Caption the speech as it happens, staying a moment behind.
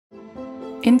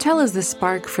Intel is the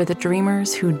spark for the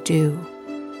dreamers who do.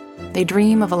 They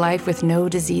dream of a life with no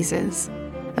diseases,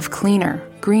 of cleaner,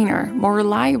 greener, more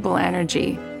reliable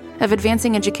energy, of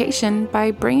advancing education by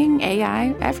bringing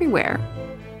AI everywhere.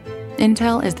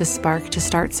 Intel is the spark to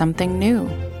start something new,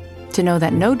 to know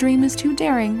that no dream is too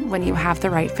daring when you have the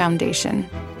right foundation.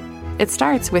 It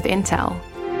starts with Intel.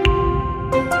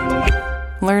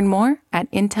 Learn more at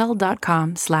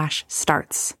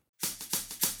intel.com/starts.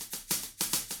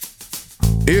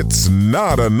 It's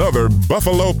not another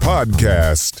Buffalo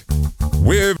podcast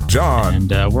with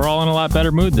John. And we're all in a lot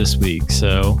better mood this week,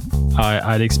 so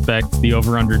I'd expect the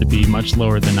over-under to be much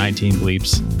lower than 19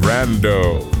 bleeps.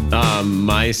 Brando.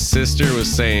 My sister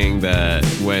was saying that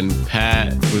when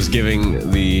Pat was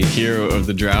giving the hero of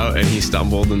the drought and he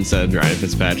stumbled and said Ryan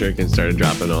Fitzpatrick and started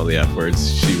dropping all the F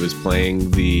words, she was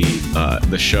playing the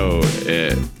show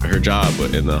at her job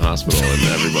in the hospital and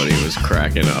everybody was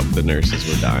cracking up. The nurses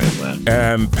were dying laughing.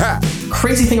 And Pat.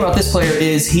 Crazy thing about this player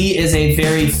is he is a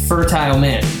very fertile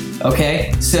man,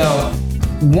 okay? So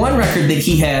one record that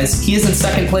he is in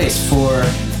second place for,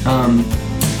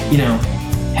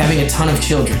 having a ton of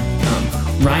children.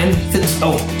 Ryan Fitz.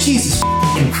 Oh, Jesus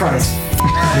Christ.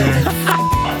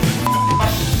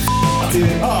 Dude.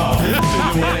 All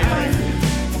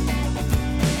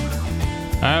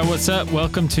right, what's up?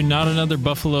 Welcome to Not Another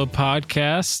Buffalo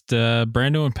podcast.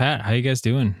 Brando and Pat, how you guys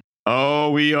doing?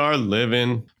 Oh, we are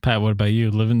living. Pat, what about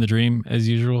you? Living the dream as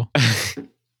usual?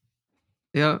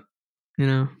 Yep.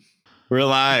 We're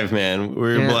alive, man.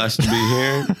 We're blessed to be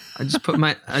here. I just put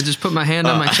my hand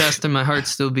on my chest and my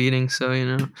heart's still beating. So,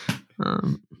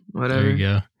 whatever. There you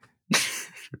go.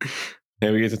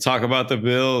 Hey, we get to talk about the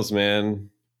Bills, man.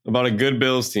 About a good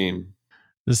Bills team.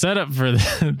 The setup for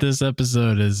this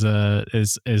episode is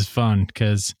fun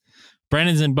because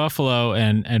Brandon's in Buffalo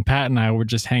and Pat and I were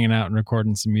just hanging out and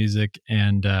recording some music.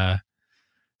 And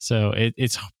so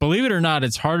it's, believe it or not,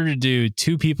 it's harder to do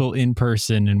two people in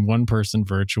person and one person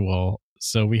virtual.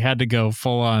 So we had to go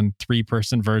full on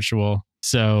 3-person virtual.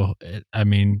 So,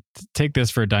 take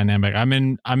this for a dynamic. I'm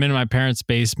in my parents'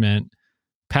 basement.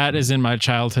 Pat is in my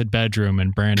childhood bedroom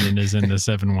and Brandon is in the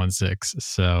 716.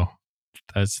 So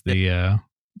that's the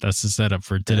setup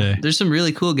for today. There's some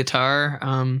really cool guitar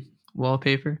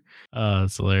wallpaper. Oh,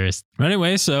 that's hilarious. But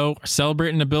anyway, so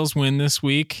celebrating a Bills win this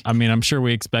week. I'm sure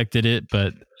we expected it,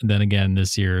 but then again,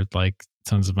 this year,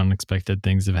 tons of unexpected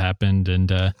things have happened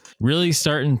and really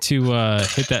starting to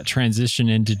hit that transition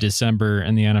into December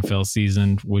and the NFL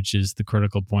season, which is the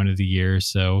critical point of the year.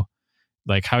 So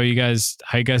how you guys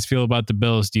feel about the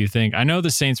Bills? Do you think, I know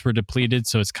the Saints were depleted,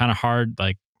 so it's kind of hard.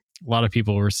 A lot of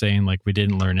people were saying we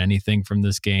didn't learn anything from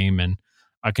this game, and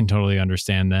I can totally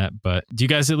understand that. But do you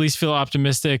guys at least feel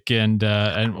optimistic? And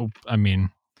the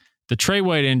Trey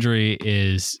White injury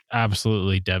is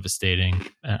absolutely devastating.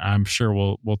 I'm sure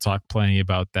we'll talk plenty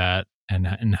about that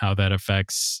and how that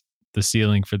affects the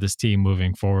ceiling for this team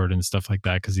moving forward and stuff like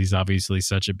that, because he's obviously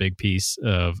such a big piece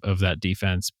of that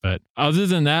defense. But other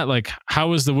than that, how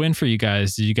was the win for you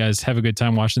guys? Did you guys have a good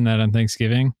time watching that on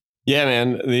Thanksgiving? Yeah,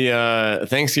 man. The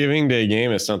Thanksgiving Day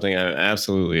game is something I'm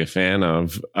absolutely a fan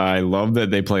of. I love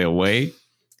that they play away.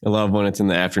 I love when it's in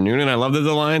the afternoon, and I love that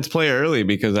the Lions play early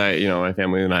because my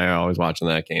family and I are always watching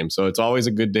that game. So it's always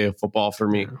a good day of football for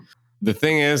me. The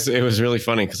thing is, it was really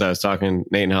funny because I was talking,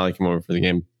 Nate and Holly came over for the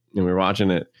game and we were watching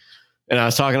it. And I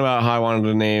was talking about how I wanted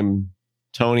to name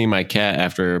Tony, my cat,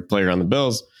 after a player on the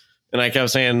Bills. And I kept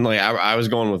saying, I was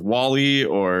going with Wally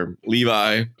or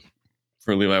Levi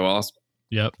for Levi Wallace.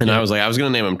 Yep. And I was I was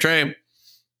going to name him Trey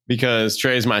because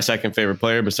Trey's my second favorite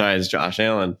player besides Josh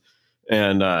Allen.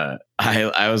 And I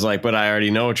was but I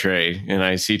already know Trey and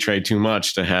I see Trey too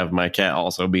much to have my cat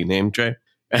also be named Trey.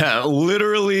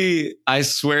 Literally, I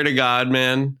swear to God,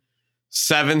 man,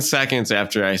 7 seconds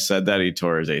after I said that, he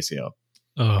tore his ACL.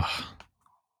 Oh.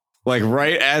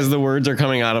 Right as the words are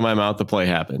coming out of my mouth, the play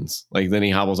happens. Then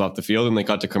he hobbles off the field and they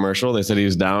cut to commercial. They said he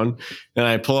was down. And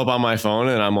I pull up on my phone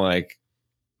and I'm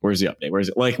where's the update? Where's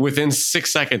it? Within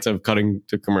 6 seconds of cutting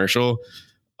to commercial,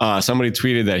 somebody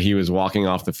tweeted that he was walking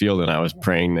off the field and I was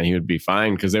praying that he would be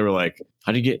fine because they were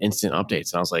how do you get instant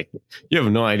updates? And I was you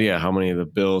have no idea how many of the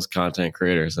Bills content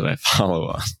creators that I follow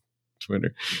on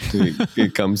Twitter.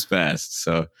 It comes fast.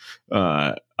 So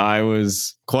I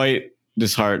was quite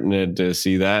disheartened to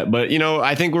see that. But,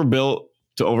 I think we're built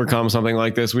to overcome something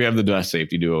like this. We have the best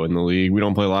safety duo in the league. We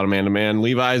don't play a lot of man-to-man.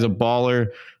 Levi's a baller.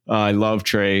 I love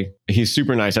Trey. He's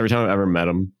super nice. Every time I've ever met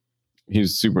him,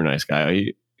 he's a super nice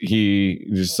guy. He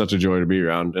just such a joy to be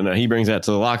around. And he brings that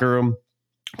to the locker room.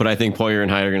 But I think Poyer and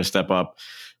Hyde are going to step up.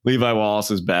 Levi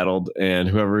Wallace is battled, and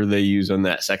whoever they use on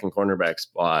that second cornerback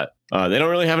spot, they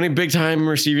don't really have any big time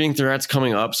receiving threats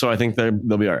coming up. So I think they'll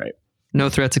be all right. No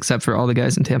threats except for all the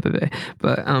guys in Tampa Bay.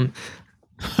 But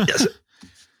yes.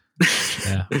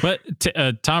 Yeah,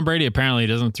 but Tom Brady apparently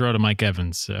doesn't throw to Mike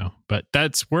Evans. So, but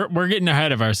we're getting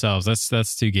ahead of ourselves.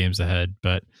 That's 2 games ahead.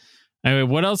 But anyway,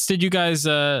 what else did you guys,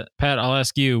 Pat? I'll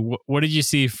ask you. What did you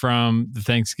see from the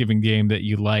Thanksgiving game that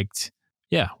you liked?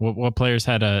 Yeah, what players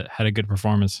had a good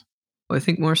performance? Well, I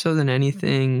think more so than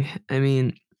anything, I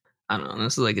mean, I don't know.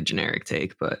 This is like a generic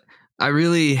take, but I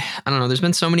don't know. There's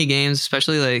been so many games,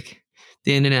 especially like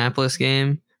the Indianapolis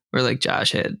game, where like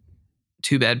Josh had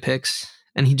 2 bad picks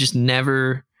and he just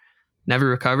never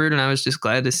recovered. And I was just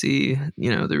glad to see,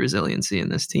 the resiliency in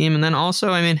this team. And then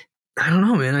also, I mean, I don't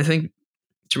know, man. I think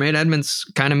Jermaine Edmonds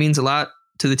kind of means a lot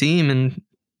to the team. And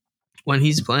when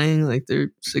he's playing, like,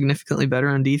 they're significantly better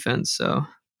on defense. So,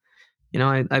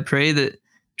 I pray that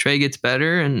Trey gets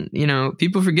better. And,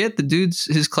 people forget the dude's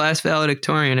his class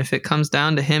valedictorian. If it comes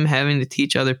down to him having to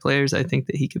teach other players, I think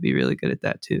that he could be really good at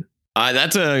that too.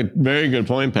 That's a very good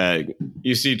point, Pat.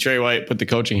 You see Trey White put the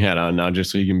coaching hat on now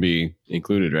just so he can be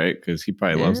included, right? Because he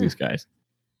probably loves these guys.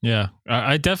 Yeah,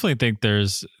 I definitely think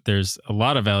there's a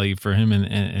lot of value for him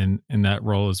in that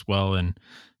role as well. And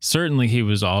certainly he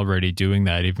was already doing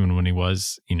that even when he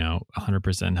was,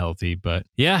 100% healthy. But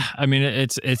yeah, I mean,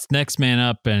 it's next man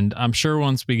up. And I'm sure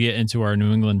once we get into our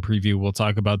New England preview, we'll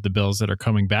talk about the Bills that are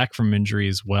coming back from injury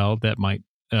as well. That might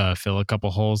fill a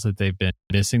couple holes that they've been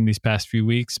missing these past few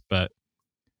weeks. But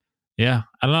yeah,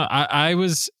 I don't know. I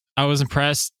was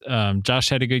impressed. Josh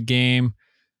had a good game,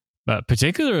 but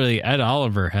particularly Ed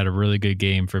Oliver had a really good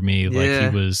game for me.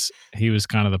 Yeah. Like he was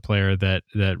kind of the player that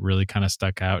really kind of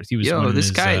stuck out. He was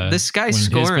this guy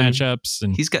scoring his matchups,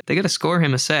 and they got to score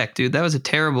him a sack, dude. That was a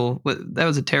terrible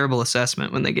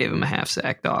assessment when they gave him a half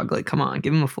sack, dog. Like, come on,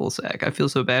 give him a full sack. I feel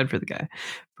so bad for the guy,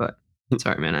 but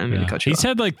sorry, man. I'm going to cut you off. He's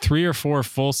had like 3 or 4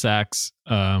 full sacks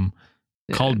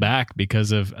called back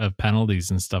because of penalties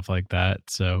and stuff like that.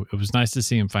 So it was nice to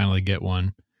see him finally get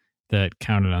one that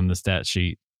counted on the stat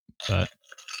sheet. But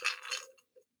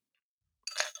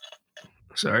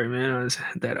sorry, man. I was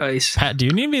that ice. Pat, do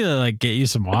you need me to like get you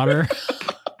some water?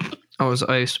 Oh, it was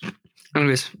ice.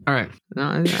 Anyways, all right. No,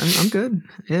 I'm good.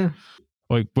 Yeah.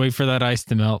 Wait for that ice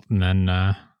to melt, and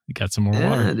then you got some more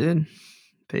water. Yeah, dude.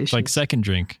 Patience. Like second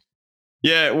drink.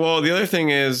 Yeah, well, the other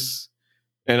thing is,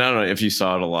 and I don't know if you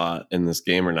saw it a lot in this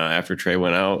game or not after Trey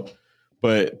went out,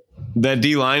 but that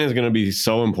D line is going to be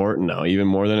so important now, even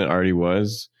more than it already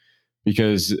was,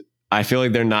 because I feel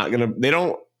like they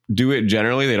don't do it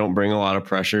generally. They don't bring a lot of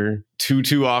pressure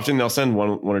too often. They'll send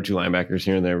one or 2 linebackers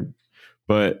here and there,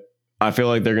 but I feel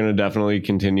like they're going to definitely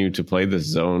continue to play this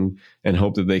zone and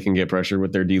hope that they can get pressure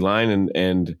with their D line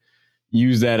and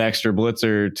use that extra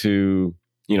blitzer to,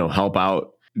 help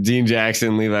out Dean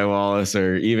Jackson, Levi Wallace,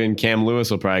 or even Cam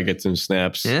Lewis will probably get some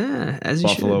snaps. Yeah, as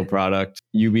Buffalo product,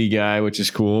 UB guy, which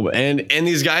is cool. And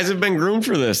these guys have been groomed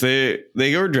for this. They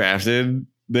were drafted.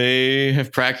 They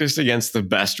have practiced against the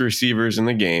best receivers in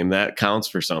the game. That counts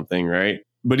for something, right?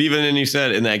 But even you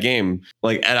said in that game,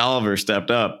 like Ed Oliver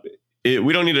stepped up.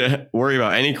 We don't need to worry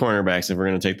about any cornerbacks if we're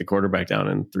going to take the quarterback down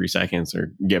in 3 seconds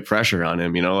or get pressure on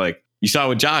him. Like you saw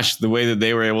with Josh, the way that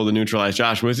they were able to neutralize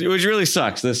Josh which really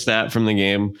sucks. This stat from the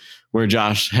game where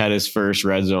Josh had his first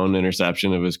red zone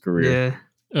interception of his career.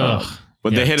 Yeah.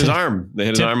 But they hit his arm. They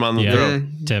hit his arm on the throw.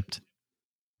 Tipped.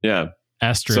 Yeah.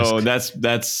 Asterisk. So that's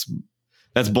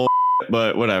bull.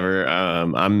 But whatever.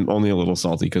 I'm only a little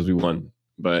salty because we won.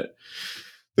 But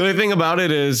the only thing about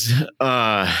it is,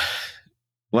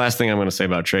 last thing I'm going to say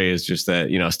about Trey is just that,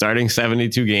 starting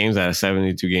 72 games out of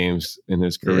 72 games in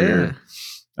his career. Yeah.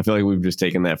 I feel like we've just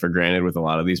taken that for granted with a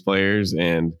lot of these players.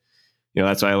 And,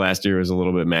 that's why last year was a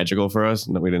little bit magical for us.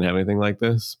 We didn't have anything like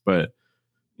this. But,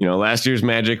 last year's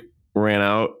magic ran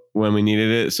out when we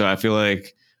needed it. So I feel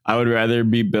like I would rather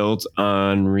be built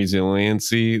on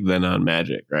resiliency than on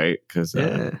magic, right? Because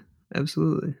yeah,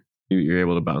 absolutely. You're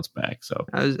able to bounce back. So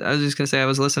I was just going to say, I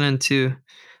was listening to,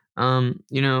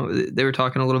 they were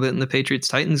talking a little bit in the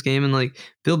Patriots-Titans game, and like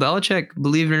Bill Belichick,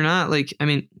 believe it or not, like, I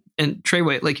mean, and Trey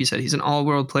White, like you said, he's an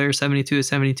all-world player, 72 of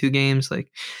 72 games.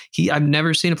 Like I've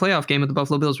never seen a playoff game with the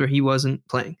Buffalo Bills where he wasn't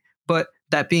playing. But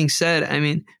that being said, I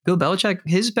mean, Bill Belichick,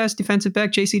 his best defensive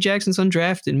back, J.C. Jackson's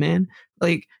undrafted, man.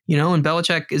 Like, and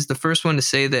Belichick is the first one to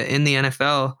say that in the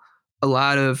NFL, a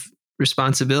lot of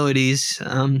responsibilities,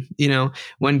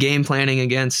 when game planning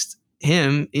against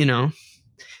him,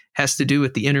 has to do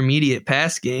with the intermediate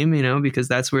pass game, because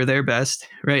that's where they're best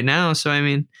right now. So, I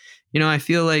mean, I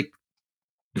feel like,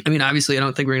 obviously I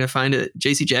don't think we're going to find a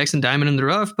JC Jackson diamond in the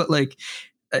rough, but like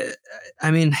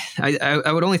I mean,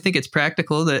 I would only think it's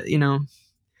practical that, you know,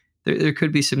 there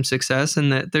could be some success,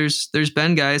 and that there's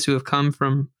been guys who have come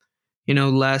from, you know,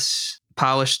 less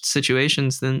polished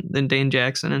situations than Dane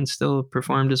Jackson and still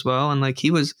performed as well. And like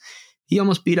he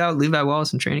almost beat out Levi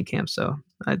Wallace in training camp. So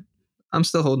I'm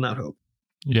still holding out hope.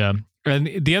 Yeah. And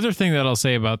the other thing that I'll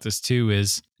say about this too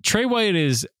is Trey White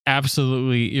is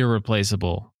absolutely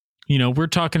irreplaceable. You know, we're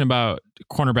talking about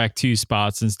cornerback 2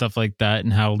 spots and stuff like that,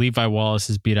 and how Levi Wallace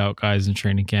has beat out guys in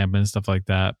training camp and stuff like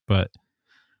that. But,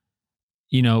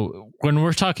 you know, when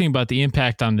we're talking about the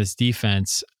impact on this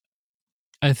defense,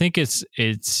 I think it's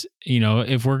you know,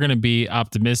 if we're going to be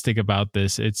optimistic about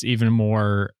this, it's even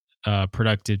more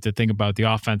productive to think about the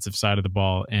offensive side of the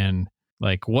ball. And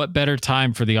like, what better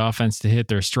time for the offense to hit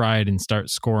their stride and start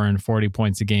scoring 40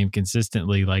 points a game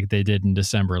consistently like they did in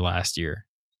December last year,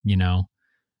 you know?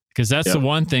 Because that's the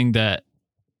one thing that,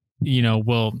 you know,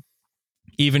 will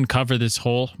even cover this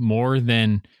hole more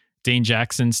than Dane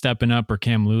Jackson stepping up or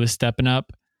Cam Lewis stepping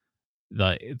up.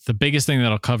 The biggest thing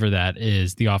that'll cover that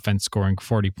is the offense scoring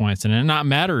 40 points, and it not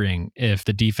mattering if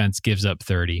the defense gives up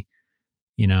 30,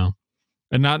 you know?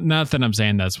 And not that I'm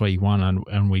saying that's what you want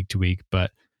on week to week,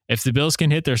 but if the Bills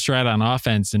can hit their stride on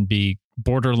offense and be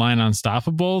borderline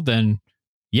unstoppable, then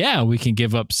yeah, we can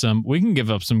give up some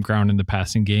ground in the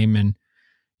passing game. And,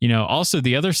 you know, also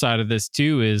the other side of this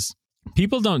too is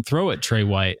people don't throw at Trey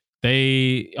White.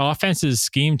 Offenses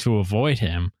scheme to avoid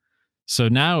him. So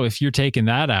now if you're taking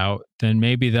that out, then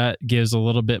maybe that gives a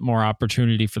little bit more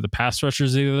opportunity for the pass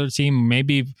rushers of the other team.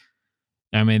 Maybe,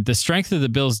 I mean, the strength of the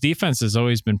Bills defense has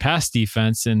always been pass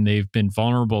defense, and they've been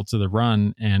vulnerable to the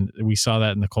run. And we saw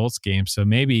that in the Colts game. So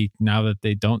maybe now that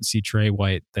they don't see Trey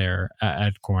White there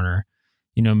at corner,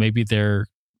 you know, maybe they're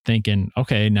thinking,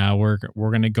 okay, now we're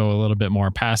going to go a little bit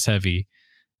more pass heavy.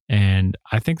 And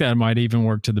I think that might even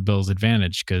work to the Bills'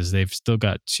 advantage because they've still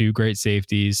got 2 great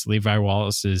safeties. Levi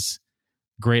Wallace is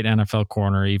great NFL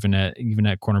corner, even at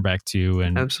cornerback 2.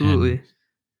 And absolutely. And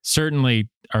certainly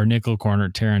our nickel corner,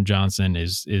 Taron Johnson,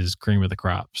 is cream of the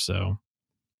crop. So,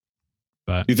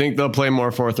 but you think they'll play more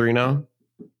 4-3 now?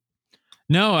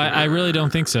 No, I really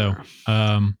don't think so.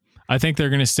 I think they're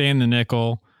going to stay in the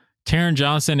nickel. Taron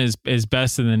Johnson is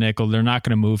best in the nickel. They're not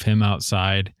going to move him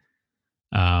outside.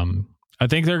 I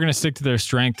think they're going to stick to their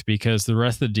strength because the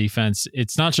rest of the defense,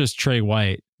 it's not just Trey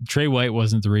White. Trey White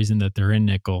wasn't the reason that they're in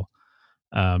nickel.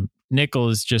 Nickel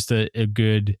is just a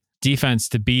good defense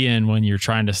to be in when you're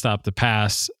trying to stop the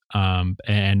pass.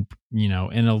 And, you know,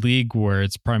 in a league where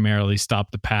it's primarily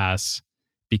stop the pass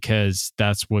because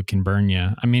that's what can burn you.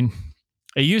 I mean,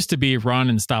 it used to be run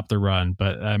and stop the run,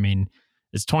 but I mean,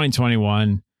 it's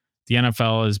 2021. The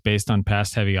NFL is based on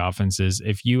pass heavy offenses.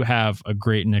 If you have a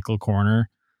great nickel corner,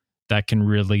 that can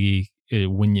really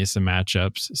win you some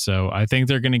matchups. So I think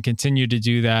they're going to continue to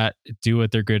do that, do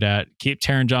what they're good at, keep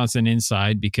Taron Johnson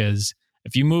inside, because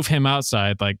if you move him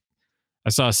outside, like I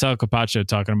saw Sal Capaccio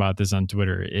talking about this on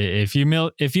Twitter, if you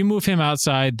move him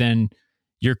outside, then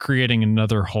you're creating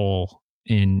another hole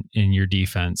in your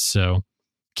defense. So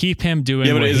keep him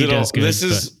doing what he does good.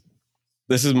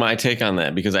 This is my take on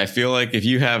that, because I feel like if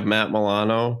you have Matt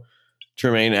Milano,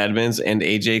 Tremaine Edmonds, and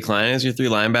AJ Klein as your 3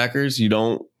 linebackers, you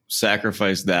don't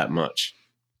sacrifice that much.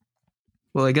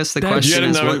 Well, I guess the question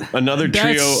is another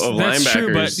trio of that's linebackers.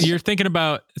 True, but you're thinking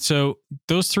about, so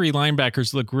those 3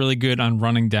 linebackers look really good on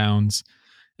running downs.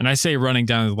 And I say running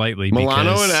downs lightly.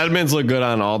 Milano because, and Edmonds look good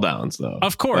on all downs, though.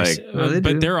 Of course.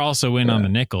 They're also in on the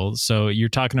nickel. So you're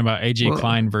talking about AJ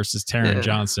Klein versus Taron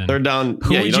Johnson. They're down.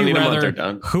 You don't need them out there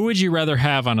down. Who would you rather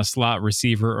have on a slot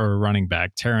receiver or a running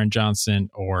back, Taron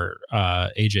Johnson or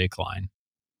AJ Klein?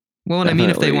 Well, and I mean,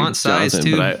 if they want size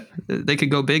too, they could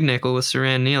go big nickel with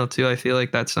Saran Neal too. I feel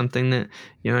like that's something that,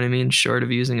 you know what I mean, short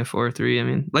of using a 4-3. I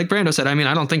mean, like Brando said, I mean,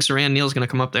 I don't think Saran Neal's going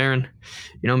to come up there and,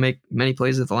 you know, make many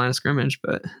plays at the line of scrimmage,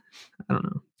 but I don't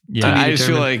know. Yeah, I just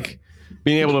feel like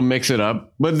being able to mix it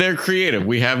up, but they're creative.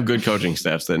 We have good coaching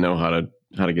staffs that know how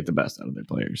to get the best out of their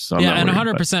players. So and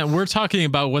 100%, we're talking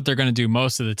about what they're going to do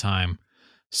most of the time.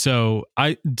 So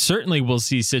I certainly will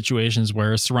see situations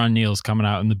where Saran Neal's coming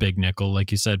out in the big nickel,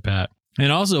 like you said, Pat. And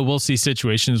also we'll see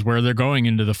situations where they're going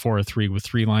into the 4-3 with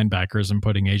 3 linebackers and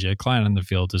putting AJ Klein on the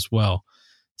field as well.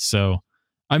 So,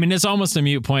 I mean, it's almost a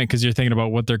mute point because you're thinking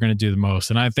about what they're going to do the most.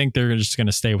 And I think they're just going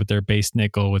to stay with their base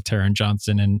nickel with Taron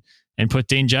Johnson and put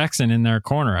Dane Jackson in their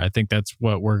corner. I think that's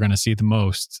what we're going to see the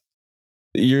most.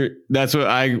 That's what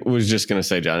I was just going to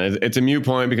say, John. It's a mute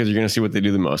point because you're going to see what they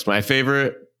do the most. My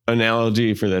favorite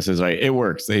analogy for this is, right, it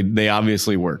works. They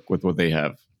obviously work with what they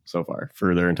have so far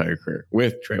for their entire career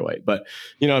with Trey White. But,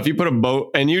 you know, if you put a boat,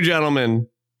 and you gentlemen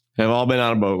have all been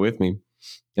on a boat with me,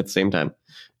 at the same time.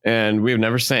 And we have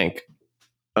never sank.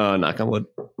 Knock on wood.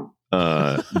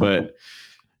 But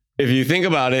if you think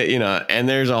about it, and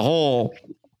there's a hole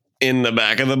in the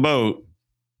back of the boat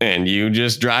and you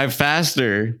just drive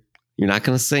faster, you're not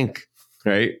going to sink,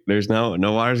 right? There's no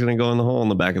water's going to go in the hole in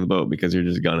the back of the boat because you're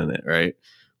just gunning it, right?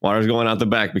 Water's going out the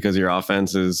back because your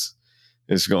offense is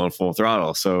going full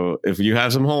throttle. So if you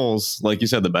have some holes, like you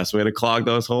said, the best way to clog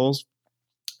those holes,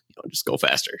 just go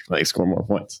faster, like score more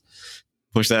points,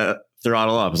 push that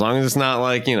throttle up. As long as it's not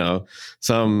like,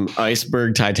 some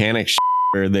iceberg Titanic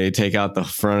where they take out the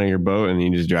front of your boat and you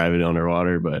just drive it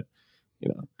underwater. But,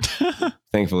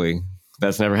 thankfully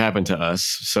that's never happened to us.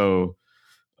 So,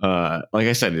 like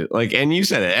I said, and you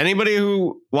said it, anybody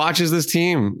who watches this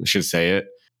team should say it.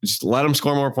 Just let them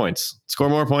score more points. Score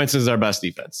more points is our best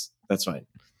defense. That's fine.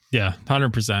 Yeah,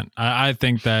 100%. I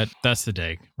think that's the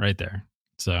day right there.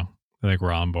 So I think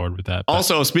we're on board with that. But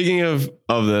also, speaking of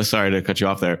this, sorry to cut you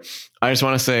off there. I just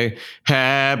want to say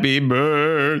happy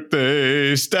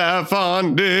birthday,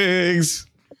 Stefan Diggs.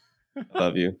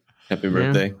 Love you. Happy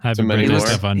birthday. Happy birthday, more.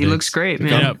 Stefan He Diggs. looks great,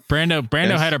 man. Yeah, Brando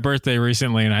Yes. had a birthday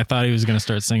recently, and I thought he was going to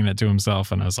start singing it to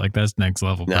himself, and I was like, "That's next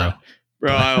level, bro." No.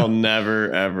 Bro, I will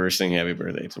never, ever sing happy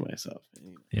birthday to myself.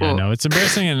 Yeah, Well- no, it's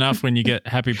embarrassing enough when you get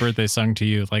happy birthday sung to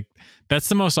you. Like, that's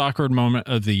the most awkward moment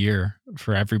of the year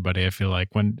for everybody. I feel like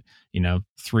when,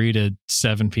 3 to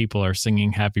 7 people are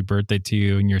singing happy birthday to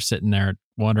you and you're sitting there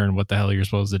wondering what the hell you're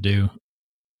supposed to do.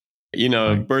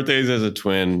 Birthdays as a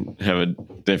twin have a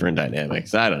different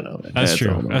dynamics. I don't know. That's a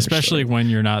true. whole nother Especially story. when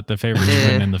you're not the favorite Yeah.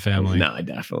 twin in the family. No,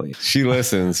 definitely. She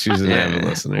listens. She's an avid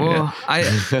listener. Well,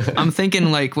 yeah. I'm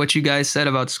thinking like what you guys said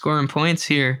about scoring points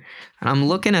here, and I'm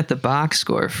looking at the box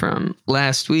score from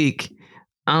last week.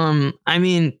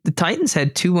 The Titans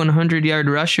had 2 100-yard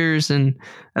rushers, and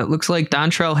it looks like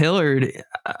Dontrell Hillard,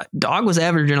 dog was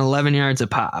averaging 11 yards a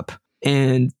pop,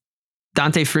 and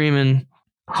Dante Freeman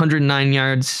 109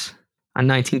 yards on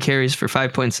 19 carries for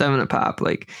 5.7 a pop.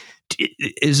 Like,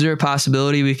 is there a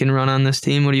possibility we can run on this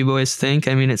team? What do you boys think?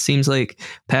 I mean, it seems like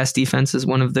pass defense is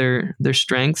one of their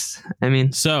strengths.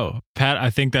 So, Pat, I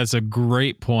think that's a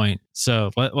great point.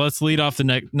 So let's lead off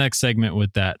the next segment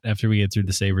with that after we get through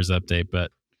the Sabres update.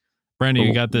 But Brandon,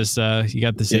 you got this. You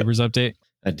got the Sabres update.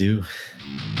 I do.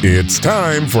 It's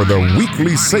time for the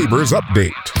weekly Sabres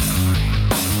update.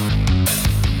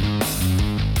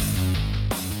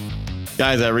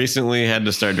 Guys, I recently had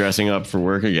to start dressing up for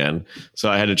work again.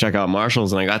 So I had to check out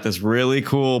Marshall's, and I got this really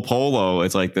cool polo.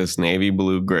 It's like this navy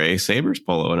blue gray Sabres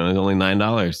polo, and it was only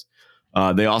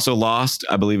 $9. They also lost,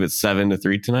 I believe it's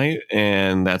 7-3 tonight,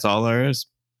 and that's all there is.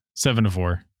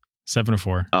 7-4.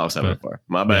 7-4. Oh, 7-4.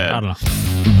 My bad. Yeah, I don't know.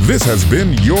 This has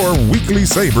been your weekly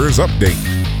Sabres update.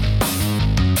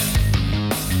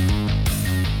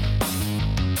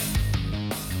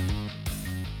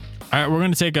 All right, we're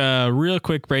going to take a real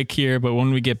quick break here, but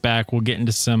when we get back, we'll get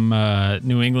into some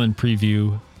New England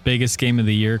preview. Biggest game of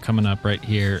the year coming up right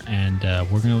here, and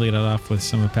we're going to lead it off with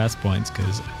some of Pat's points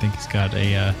because I think he's got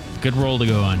a good role to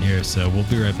go on here, so we'll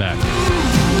be right back.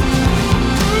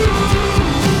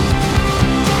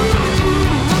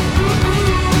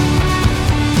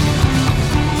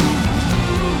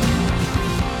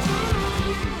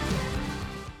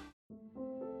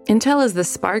 Intel is the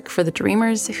spark for the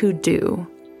dreamers who do.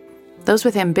 Those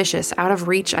with ambitious,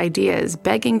 out-of-reach ideas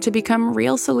begging to become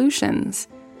real solutions.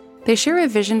 They share a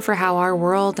vision for how our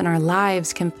world and our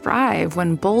lives can thrive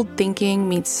when bold thinking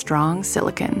meets strong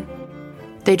silicon.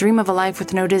 They dream of a life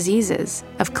with no diseases,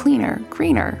 of cleaner,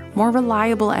 greener, more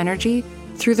reliable energy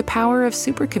through the power of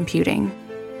supercomputing.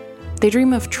 They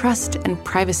dream of trust and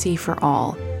privacy for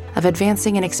all, of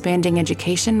advancing and expanding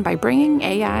education by bringing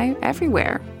AI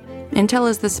everywhere. Intel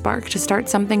is the spark to start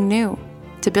something new,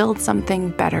 to build something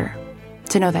better,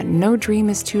 to know that no dream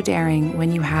is too daring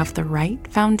when you have the right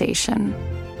foundation.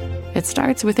 It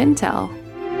starts with Intel.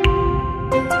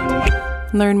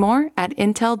 Learn more at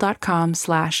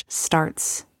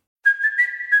intel.com/starts.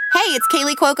 Hey, it's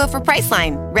Kaylee Cuoco for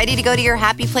Priceline. Ready to go to your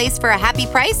happy place for a happy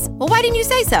price? Well, why didn't you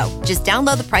say so? Just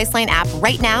download the Priceline app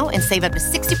right now and save up to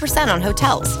 60% on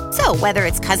hotels. So whether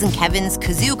it's Cousin Kevin's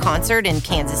Kazoo Concert in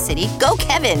Kansas City, go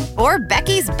Kevin, or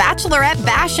Becky's Bachelorette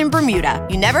Bash in Bermuda,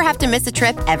 you never have to miss a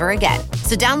trip ever again.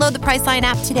 So download the Priceline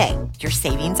app today. Your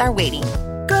savings are waiting.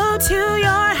 Go to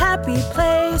your happy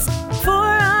place for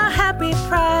a happy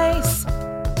price.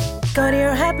 Go to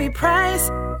your happy price,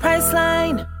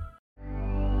 Priceline.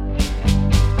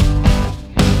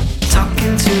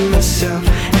 Talking to myself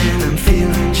and I'm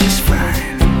feeling just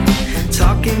fine.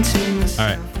 Talking to myself. All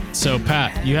right. So,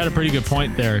 Pat, you had a pretty good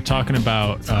point there talking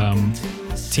about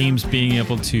teams being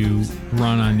able to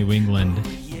run on New England.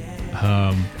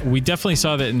 We definitely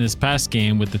saw that in this past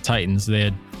game with the Titans. They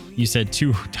had, you said,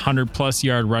 200 plus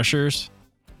yard rushers.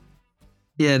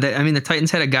 Yeah, the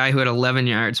Titans had a guy who had 11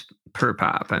 yards per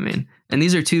pop. And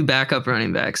these are two backup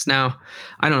running backs. Now,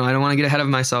 I don't know. I don't want to get ahead of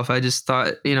myself. I just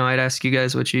thought, I'd ask you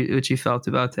guys what you felt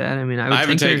about that. I have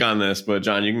a take on this, but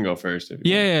John, you can go first.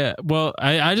 Yeah. Well,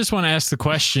 I just want to ask the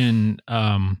question.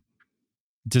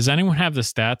 Does anyone have the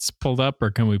stats pulled up,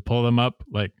 or can we pull them up?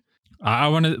 Like, I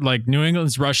want to, like, New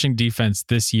England's rushing defense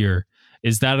this year.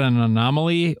 Is that an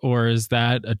anomaly, or is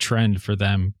that a trend for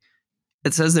them?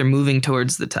 It says they're moving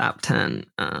towards the top 10.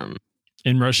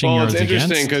 In rushing yards against? It's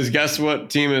interesting because guess what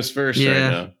team is first right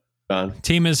now, Don?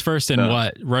 Team is first in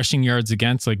what? Rushing yards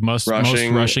against? Like most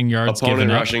rushing yards given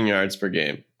opponent up? rushing yards per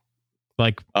game.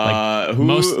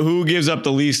 Who gives up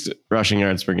the least rushing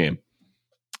yards per game?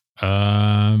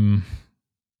 I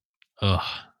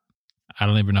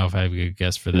don't even know if I have a good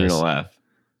guess for this. You're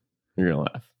gonna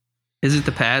laugh. Is it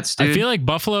the Pats, dude? I feel like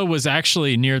Buffalo was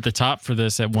actually near the top for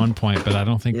this at one point, but I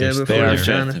don't think they're they still are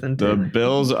there. fifth. The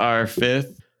Bills are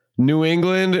fifth. New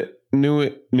England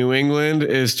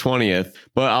is 20th,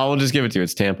 but I'll just give it to you.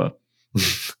 It's Tampa.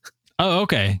 Oh,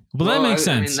 okay. Well, that makes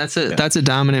sense. That's a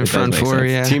dominant front four.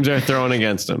 Yeah, teams are throwing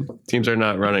against them. Teams are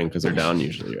not running because they're down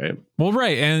usually, right? Well,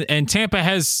 right, and Tampa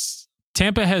has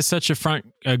such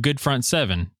a good front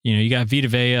seven. You got Vita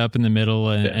Vea up in the middle,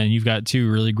 and you've got two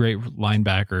really great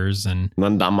linebackers and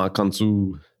Ndamukong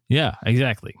Kansu. Yeah,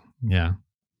 exactly. Yeah,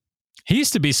 he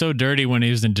used to be so dirty when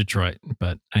he was in Detroit,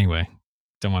 but anyway,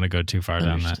 don't want to go too far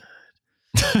down that.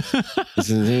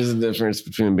 There's a difference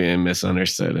between being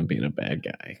misunderstood and being a bad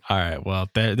guy. All right. Well,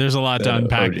 there's a lot to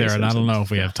unpack there, and I don't know if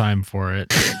we have time for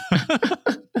it.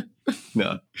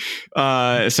 No.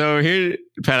 So here,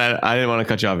 Pat, I didn't want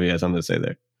to cut you off. You had something to say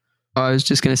there. I was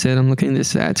just going to say that I'm looking at the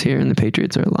stats here, and the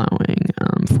Patriots are allowing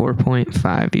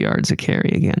 4.5 yards a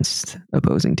carry against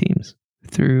opposing teams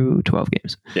through 12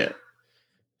 games. Yeah.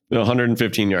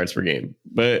 115 yards per game.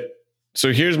 But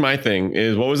so here's my thing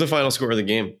is, what was the final score of the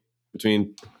game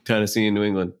between Tennessee and New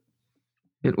England?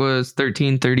 It was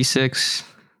 13-36.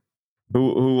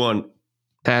 Who won?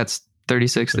 Pats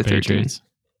 36-13.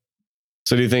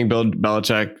 So do you think Bill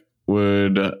Belichick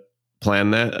would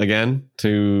plan that again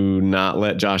to not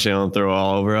let Josh Allen throw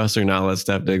all over us or not let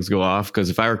Steph Diggs go off? Because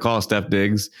if I recall, Steph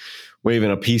Diggs waving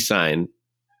a peace sign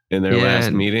in their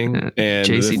last meeting. And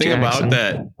the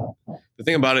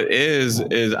thing about it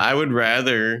is I would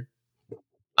rather,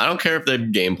 I don't care if they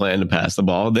game plan to pass the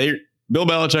ball. Bill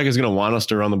Belichick is going to want us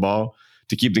to run the ball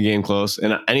to keep the game close.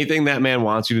 And anything that man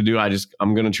wants you to do,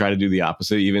 I'm going to try to do the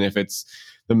opposite, even if it's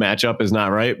the matchup is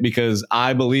not right, because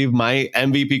I believe my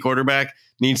MVP quarterback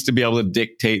needs to be able to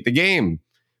dictate the game.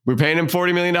 We're paying him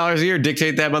 $40 million a year.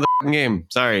 Dictate that motherfucking game.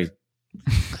 Sorry.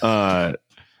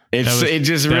 It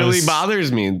just really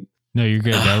bothers me. No, you're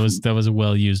good. That was a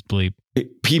well-used bleep.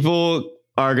 People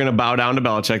are going to bow down to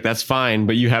Belichick. That's fine.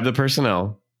 But you have the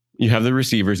personnel. You have the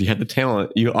receivers. You have the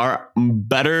talent. You are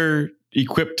better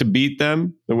equipped to beat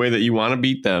them the way that you want to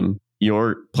beat them.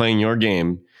 You're playing your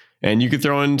game. And you could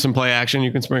throw in some play action.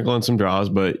 You can sprinkle in some draws,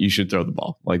 but you should throw the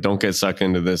ball. Like, don't get sucked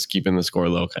into this keeping the score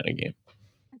low kind of game.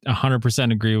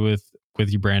 100% agree with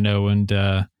you, Brando. And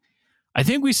I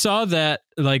think we saw that,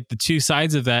 like, the two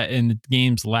sides of that in the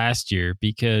games last year,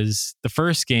 because the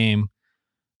first game,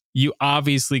 you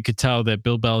obviously could tell that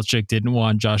Bill Belichick didn't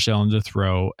want Josh Allen to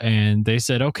throw. And they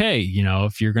said, okay,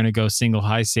 if you're going to go single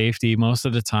high safety most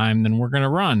of the time, then we're going to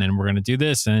run and we're going to do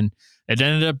this. And it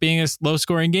ended up being a low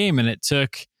scoring game. And it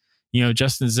took,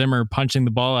 Justin Zimmer punching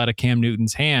the ball out of Cam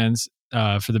Newton's hands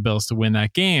for the Bills to win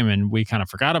that game. And we kind of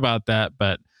forgot about that.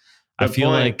 But I feel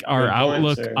like our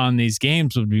outlook on these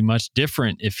games would be much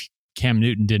different if Cam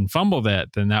Newton didn't fumble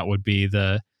that. Then that would be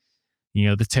the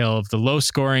tale of the low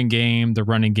scoring game, the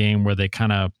running game, where they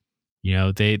kind of,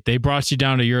 they brought you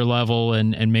down to your level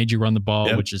and made you run the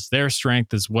ball, which is their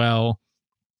strength as well.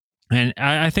 And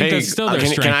I think that's still their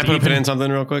strength. Can I put a pin in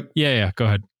something real quick? Yeah. Go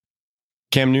ahead.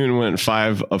 Cam Newton went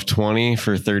 5 of 20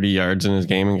 for 30 yards in his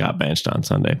game and got benched on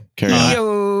Sunday. Carry on.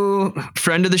 Yo,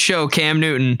 friend of the show, Cam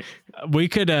Newton. We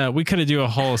could do a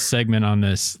whole segment on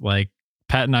this. Like,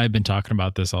 Pat and I have been talking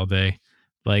about this all day.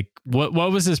 Like, what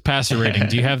was his passer rating?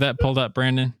 Do you have that pulled up,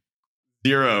 Brandon?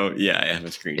 0. Yeah, I have a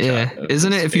screenshot. Yeah,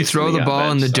 isn't it? If you throw the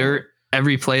ball in the dirt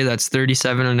every play, that's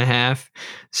 37.5.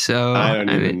 So I don't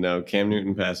even know Cam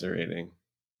Newton passer rating.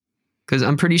 Because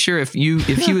I'm pretty sure if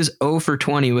he was 0 for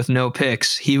 20 with no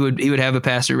picks, he would have a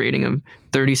passer rating of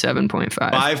 37.5.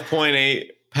 5.8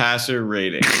 passer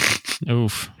rating.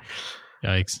 Oof.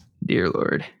 Yikes. Dear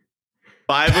Lord.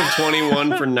 5 of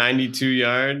 21 for 92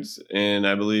 yards and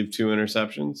I believe 2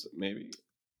 interceptions, maybe.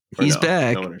 He's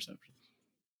back. No interceptions.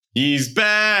 He's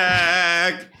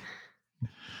back.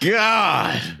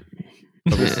 God.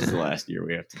 Well, this is the last year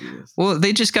we have to do this. Well,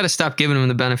 they just got to stop giving him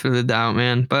the benefit of the doubt,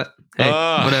 man. But hey,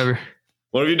 whatever.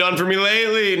 What have you done for me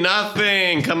lately?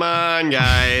 Nothing. Come on,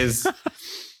 guys.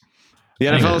 The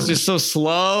NFL is just so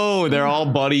slow. They're all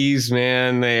buddies,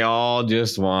 man. They all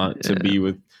just want to be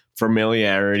with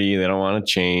familiarity. They don't want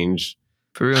to change.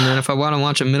 For real, man. If I want to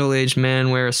watch a middle-aged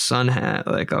man wear a sun hat,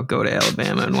 like I'll go to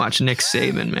Alabama and watch Nick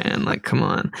Saban, man. Like, come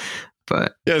on.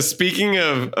 But yeah, speaking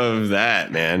of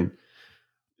that, man,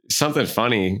 something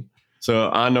funny. So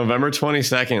on November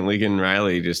 22nd, Lincoln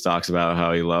Riley just talks about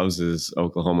how he loves his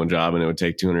Oklahoma job and it would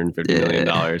take $250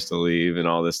 million to leave and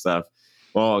all this stuff.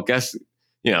 Well, I guess,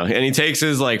 and he takes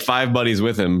his like 5 buddies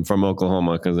with him from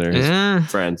Oklahoma because they're his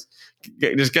friends.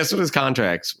 Just guess what his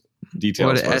contract's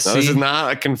details was. Now, this is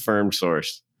not a confirmed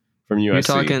source from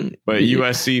USC, but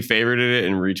USC favorited it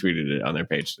and retweeted it on their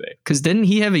page today. Because didn't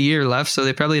he have a year left? So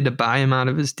they probably had to buy him out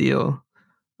of his deal.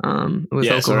 With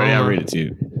Oklahoma. Sorry, I'll read it to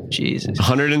you. Jesus.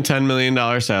 $110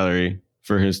 million salary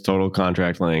for his total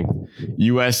contract length.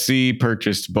 USC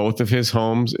purchased both of his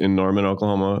homes in Norman,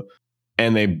 Oklahoma,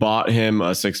 and they bought him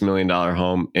a $6 million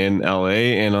home in LA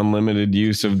and unlimited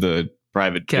use of the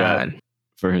private jet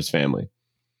for his family.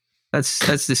 That's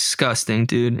disgusting,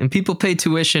 dude. And people pay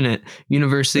tuition at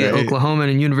University of Oklahoma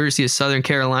and University of Southern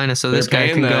Carolina, so this guy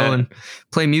can go and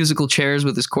play musical chairs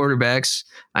with his quarterbacks.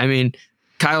 I mean,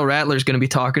 Kyle Rattler's going to be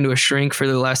talking to a shrink for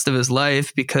the rest of his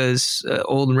life because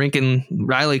old Lincoln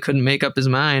Riley couldn't make up his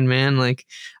mind, man. Like,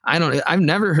 I've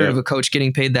never heard of a coach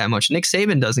getting paid that much. Nick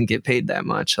Saban doesn't get paid that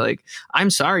much. Like,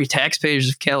 I'm sorry, taxpayers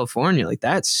of California. Like,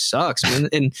 that sucks, man.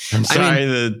 And I'm sorry,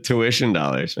 the tuition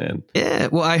dollars, man. Yeah.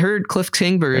 Well, I heard Cliff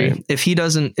Kingsbury, if he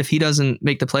doesn't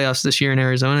make the playoffs this year in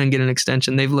Arizona and get an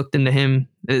extension, they've looked into him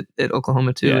at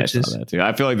Oklahoma too. Yeah, I saw that too.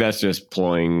 I feel like that's just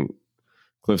ploying.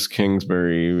 Cliff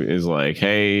Kingsbury is like,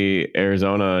 hey,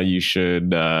 Arizona, you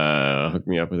should hook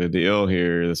me up with a deal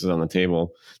here. This is on the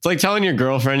table. It's like telling your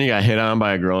girlfriend you got hit on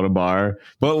by a girl at a bar,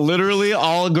 but literally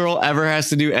all a girl ever has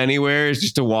to do anywhere is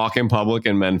just to walk in public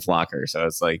and men flock her. So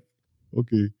it's like,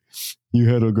 okay, you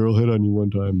had a girl hit on you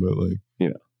one time, but like,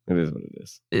 it is what it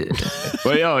is.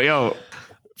 But yo,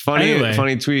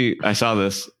 funny tweet. I saw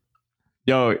this.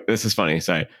 Yo, this is funny.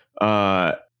 Sorry.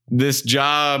 This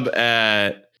job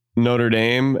at Notre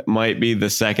Dame might be the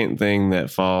second thing that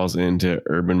falls into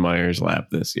Urban Meyer's lap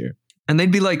this year. And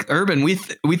they'd be like, Urban, we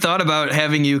thought about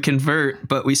having you convert,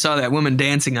 but we saw that woman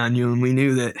dancing on you, and we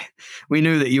knew that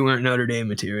you weren't Notre Dame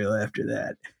material after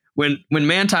that. When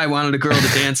Manti wanted a girl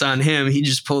to dance on him, he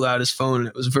just pulled out his phone and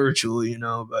it was virtual,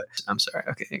 But I'm sorry.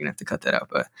 Okay, you're gonna have to cut that out.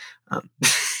 But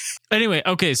anyway,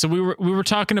 okay. So we were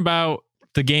talking about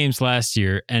the games last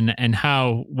year and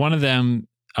how one of them.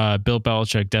 Bill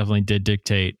Belichick definitely did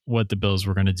dictate what the Bills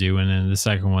were going to do. And then the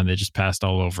second one, they just passed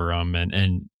all over them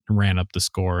and ran up the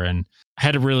score and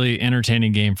had a really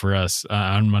entertaining game for us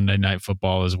on Monday Night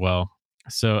Football as well.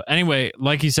 So anyway,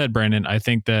 like you said, Brandon, I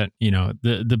think that,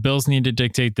 the Bills need to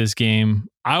dictate this game.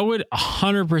 I would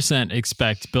 100%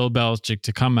 expect Bill Belichick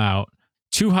to come out,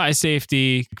 too high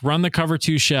safety, run the cover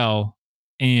 2 shell,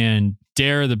 and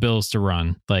dare the Bills to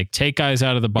run, like take guys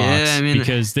out of the box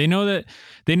because they know that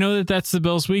that's the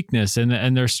Bills' weakness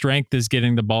and their strength is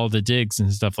getting the ball to Diggs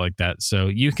and stuff like that. So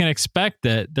you can expect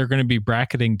that they're going to be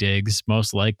bracketing Diggs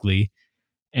most likely.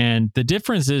 And the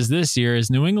difference is this year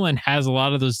is New England has a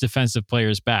lot of those defensive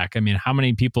players back. I mean, how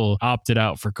many people opted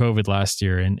out for COVID last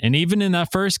year? And even in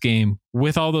that first game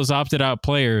with all those opted out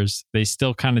players, they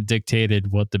still kind of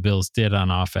dictated what the Bills did on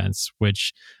offense,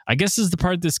 which I guess is the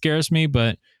part that scares me.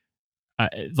 But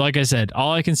like I said,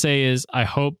 all I can say is I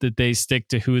hope that they stick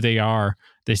to who they are.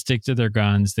 They stick to their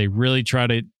guns. They really try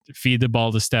to feed the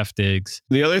ball to Steph Diggs.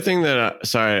 The other thing that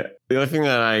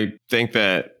I think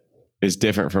that is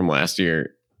different from last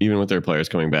year, even with their players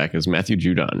coming back, is Matthew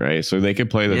Judon, right? So they could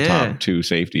play the top 2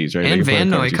 safeties, right? And Van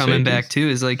Noy coming back too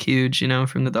is like huge,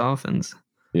 from the Dolphins.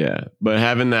 Yeah, but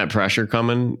having that pressure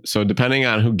coming, so depending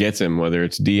on who gets him, whether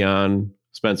it's Dion,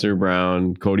 Spencer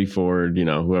Brown, Cody Ford,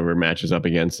 whoever matches up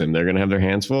against him, they're going to have their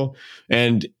hands full.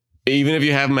 And even if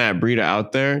you have Matt Breida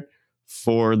out there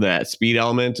for that speed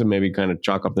element to maybe kind of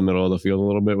chalk up the middle of the field a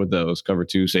little bit with those cover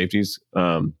 2 safeties,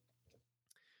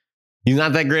 he's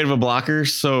not that great of a blocker.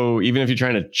 So even if you're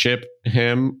trying to chip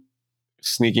him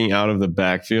sneaking out of the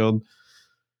backfield,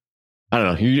 I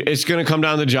don't know. It's going to come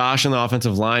down to Josh and the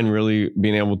offensive line really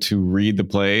being able to read the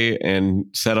play and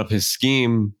set up his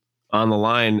scheme on the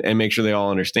line and make sure they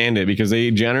all understand it, because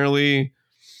they generally,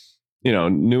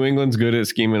 New England's good at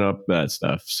scheming up that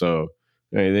stuff. So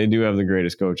they do have the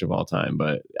greatest coach of all time.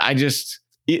 But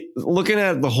looking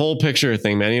at the whole picture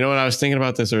thing, man, you know what? I was thinking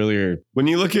about this earlier. When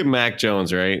you look at Mac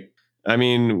Jones, right? I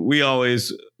mean, we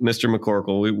always, Mr.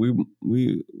 McCorkle,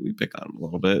 we pick on him a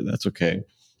little bit. That's okay.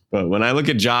 But when I look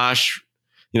at Josh,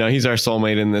 he's our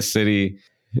soulmate in this city.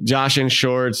 Josh in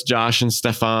shorts, Josh and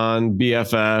Stefan,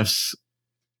 BFFs.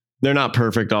 They're not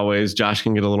perfect always. Josh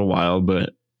can get a little wild,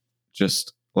 but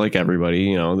just like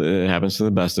everybody, it happens to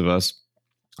the best of us.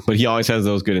 But he always has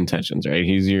those good intentions, right?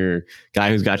 He's your guy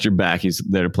who's got your back. He's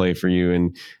there to play for you.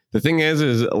 And the thing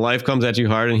is life comes at you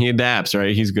hard and he adapts,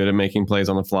 right? He's good at making plays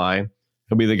on the fly.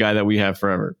 He'll be the guy that we have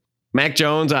forever. Mac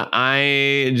Jones,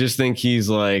 I just think he's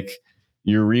like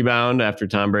your rebound after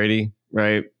Tom Brady,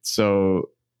 right? So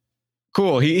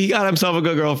cool. He got himself a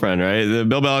good girlfriend, right?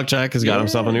 Bill Belichick has got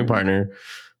himself a new partner.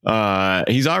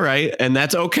 He's all right. And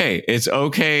that's okay. It's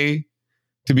okay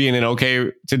to be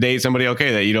to date somebody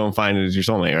that you don't find as your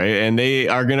soulmate, right? And they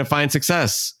are going to find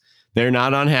success. They're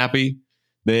not unhappy.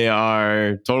 They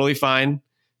are totally fine.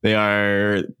 They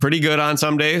are pretty good on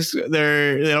some days.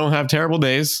 They don't have terrible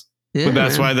days, but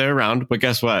that's why they're around. But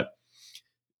guess what?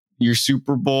 Your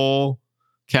Super Bowl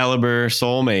caliber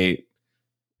soulmate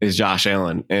is Josh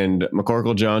Allen, and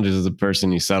McCorkle Jones is the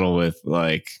person you settle with,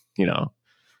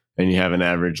 and you have an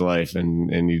average life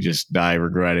and you just die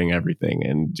regretting everything.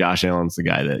 And Josh Allen's the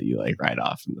guy that you ride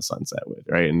off in the sunset with,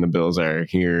 right? And the Bills are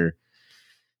here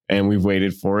and we've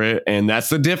waited for it. And that's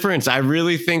the difference. I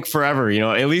really think forever,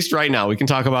 at least right now. We can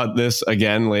talk about this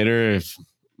again later if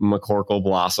McCorkle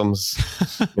blossoms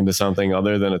into something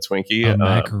other than a Twinkie.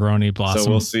 Macaroni blossom. So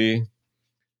we'll see.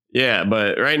 Yeah,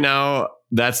 but right now,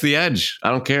 that's the edge. I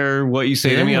don't care what you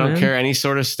say to me. I don't care any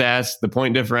sort of stats. The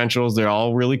point differentials, they're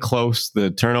all really close.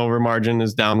 The turnover margin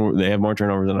is down. They have more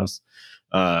turnovers than us.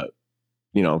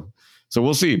 So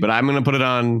we'll see. But I'm going to put it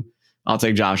on. I'll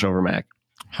take Josh over Mac.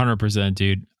 100%,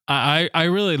 dude. I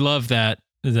really love that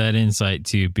insight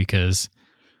too, because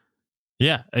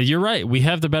you're right. We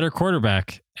have the better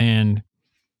quarterback, and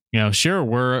sure,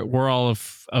 we're all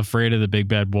afraid of the big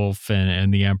bad wolf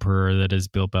and the emperor that is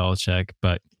Bill Belichick,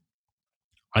 but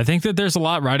I think that there's a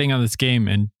lot riding on this game,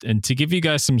 and to give you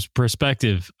guys some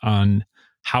perspective on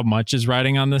how much is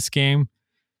riding on this game,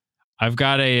 I've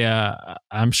got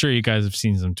I'm sure you guys have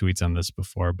seen some tweets on this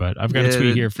before, but I've got a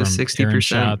tweet here from 60%. Aaron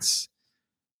Schatz.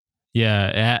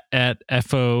 Yeah, at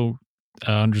FO_A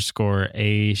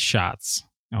shots.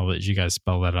 I'll let you guys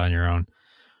spell that on your own.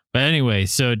 But anyway,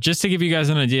 so just to give you guys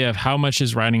an idea of how much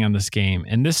is riding on this game,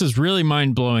 and this is really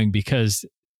mind-blowing because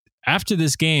after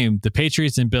this game, the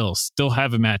Patriots and Bills still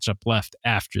have a matchup left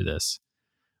after this.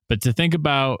 But to think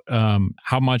about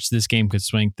how much this game could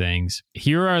swing things,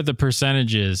 here are the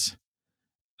percentages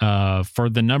for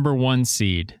the number 1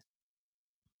 seed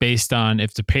based on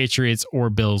if the Patriots or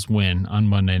Bills win on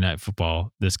Monday Night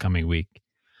Football this coming week.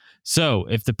 So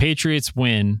if the Patriots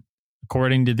win,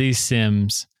 according to these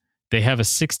sims, they have a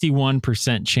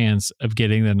 61% chance of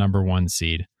getting the number 1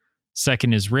 seed.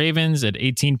 Second is Ravens at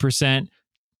 18%.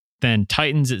 Then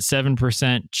Titans at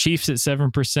 7%, Chiefs at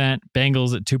 7%,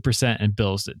 Bengals at 2%, and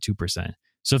Bills at 2%.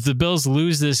 So if the Bills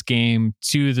lose this game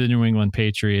to the New England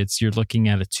Patriots, you're looking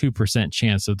at a 2%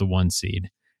 chance of the 1 seed.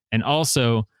 And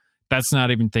also, that's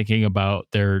not even thinking about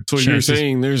their So chances. You're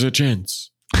saying there's a chance.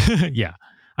 Yeah.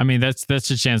 I mean, that's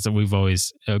a chance that we've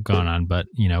always gone on, but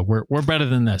we're better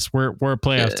than this. We're a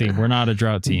playoff team. We're not a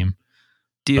drought team.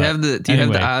 Do you have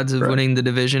the odds of winning the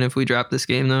division if we drop this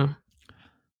game though?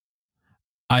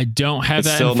 I don't have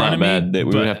that in front of me. It's still not bad.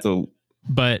 We would have to.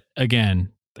 But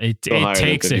again, it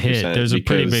takes a hit. There's a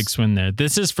pretty big swing there.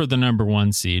 This is for the number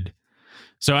 1 seed.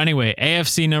 So anyway,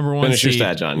 AFC number 1 finish seed. Finish your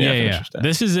stat, John. Yeah.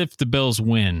 This is if the Bills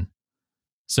win.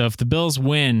 So if the Bills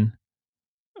win,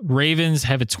 Ravens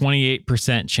have a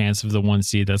 28% chance of the 1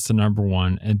 seed. That's the number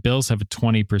 1. And Bills have a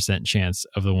 20% chance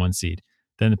of the 1 seed.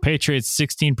 Then the Patriots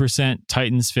 16%,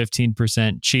 Titans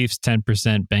 15%, Chiefs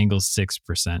 10%, Bengals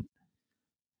 6%.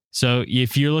 So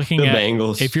if you're looking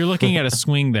at a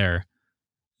swing there,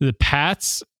 the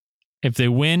Pats, if they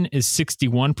win, is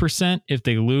 61%. If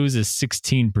they lose, is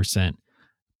 16%.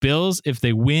 Bills, if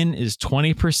they win, is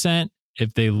 20%.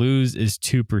 If they lose, is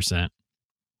 2%.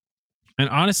 And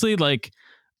honestly, 20%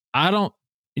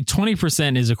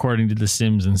 is according to the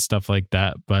Sims and stuff like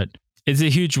that, but it's a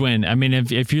huge win. I mean,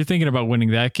 if you're thinking about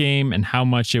winning that game and how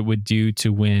much it would do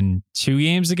to win 2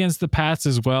 games against the Pats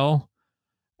as well,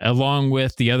 along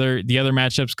with the other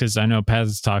matchups, because I know Paz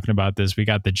is talking about this. We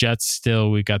got the Jets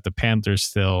still, we got the Panthers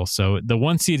still. So the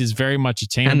 1 seed is very much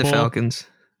attainable. And the Falcons.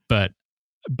 But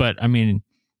I mean,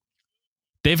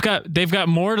 they've got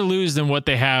more to lose than what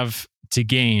they have to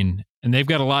gain, and they've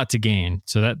got a lot to gain.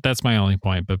 So that's my only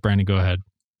point. But Brandon, go ahead.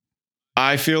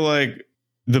 I feel like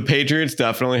the Patriots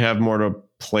definitely have more to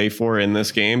play for in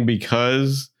this game,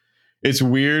 because it's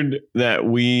weird that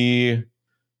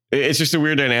it's just a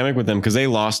weird dynamic with them, because they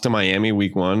lost to Miami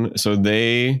week 1. So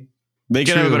they could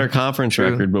have a better conference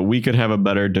record, but we could have a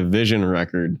better division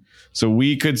record. So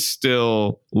we could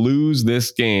still lose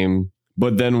this game,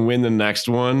 but then win the next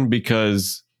one,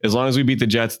 because as long as we beat the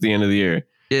Jets at the end of the year,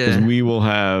 we would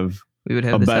have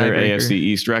a better AFC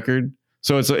East record.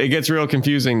 So it gets real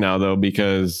confusing now, though,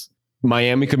 because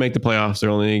Miami could make the playoffs. They're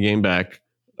only a game back.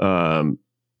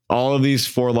 All of these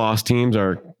 4-loss teams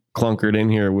are clunkered in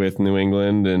here with New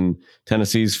England, and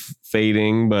Tennessee's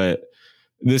fading. But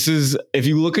this is, if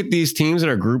you look at these teams that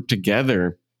are grouped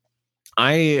together,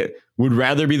 I would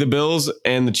rather be the Bills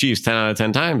and the Chiefs 10 out of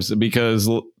 10 times, because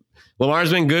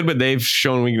Lamar's been good, but they've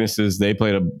shown weaknesses. They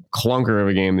played a clunker of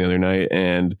a game the other night,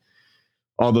 and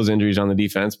all those injuries on the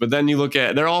defense. But then you look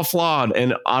at, they're all flawed.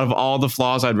 And out of all the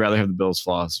flaws, I'd rather have the Bills'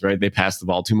 flaws, right? They pass the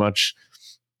ball too much.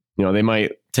 They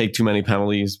might take too many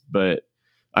penalties, but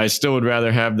I still would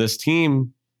rather have this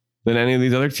team than any of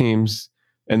these other teams.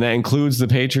 And that includes the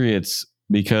Patriots,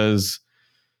 because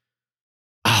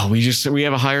we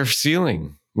have a higher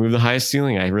ceiling. We have the highest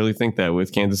ceiling. I really think that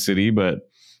with Kansas City. But,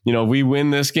 if we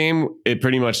win this game, it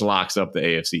pretty much locks up the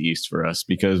AFC East for us,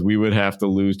 because we would have to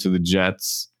lose to the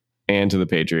Jets and to the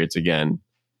Patriots again.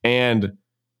 And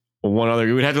we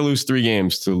would have to lose 3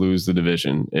 games to lose the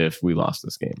division if we lost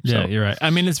this game. Yeah, you're right. I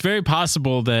mean, it's very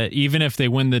possible that even if they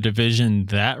win the division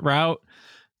that route,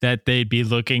 that they'd be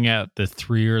looking at the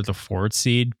 3 or the 4th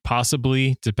seed,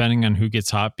 possibly, depending on who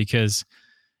gets hot, because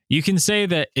you can say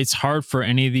that it's hard for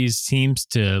any of these teams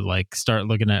to start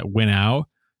looking at win out,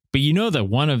 but that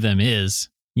one of them is.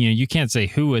 You can't say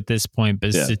who at this point,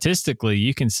 but statistically,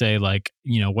 you can say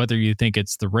whether you think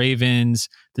it's the Ravens,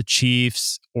 the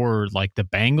Chiefs, or the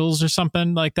Bengals or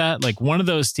something like that. One of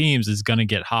those teams is going to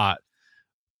get hot.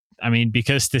 I mean,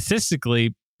 because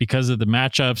statistically, because of the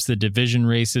matchups, the division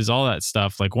races, all that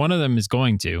stuff, one of them is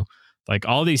going to.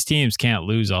 All these teams can't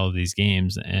lose all of these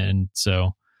games. And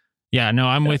so,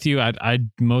 I'm with you. I'd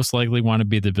most likely want to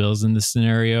be the Bills in this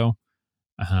scenario.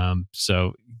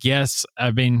 So, yes,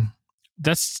 I mean,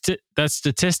 that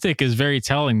statistic is very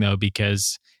telling, though,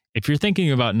 because if you're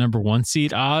thinking about number 1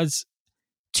 seed odds,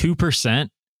 2%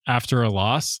 after a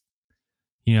loss,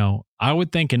 I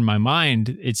would think in my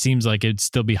mind, it seems like it'd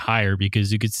still be higher,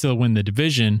 because you could still win the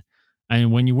division.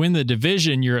 And when you win the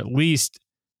division, you're at least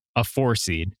a 4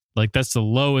 seed. That's the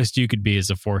lowest you could be as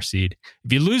a 4 seed.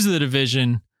 If you lose the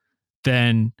division,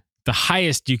 then the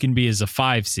highest you can be is a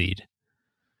 5 seed.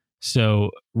 So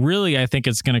really, I think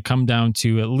it's going to come down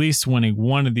to at least winning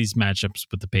one of these matchups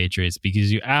with the Patriots,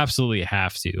 because you absolutely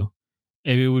have to.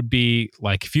 It would be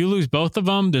if you lose both of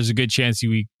them, there's a good chance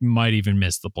you might even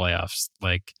miss the playoffs.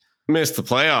 Miss the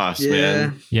playoffs,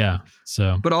 man. Yeah.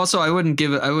 So, but also, I wouldn't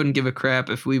give a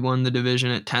crap if we won the division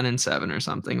at 10-7 or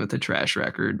something with a trash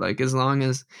record. As long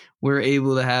as we're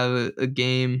able to have a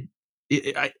game.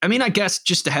 I mean, I guess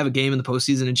just to have a game in the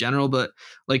postseason in general, but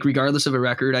regardless of a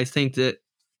record, I think that.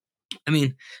 I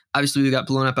mean, obviously we got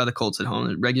blown up by the Colts at home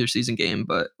in a regular season game,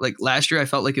 but last year I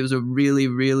felt like it was a really,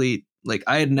 really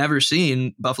I had never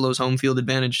seen Buffalo's home field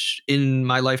advantage in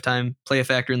my lifetime play a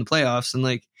factor in the playoffs. And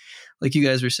like you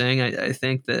guys were saying, I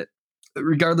think that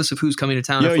regardless of who's coming to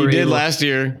town, you did last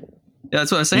year. Yeah,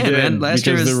 that's what I'm saying, man. Last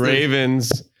year was the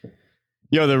Ravens.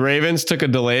 The Ravens took a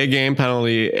delay game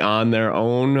penalty on their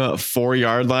own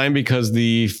 4-yard line, because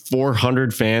the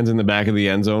 400 fans in the back of the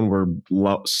end zone were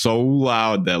so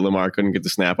loud that Lamar couldn't get the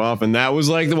snap off. And that was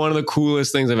one of the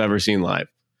coolest things I've ever seen live.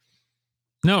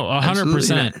 No,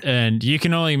 100%. And you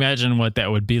can only imagine what that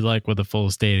would be like with a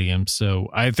full stadium. So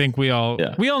I think we all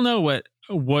know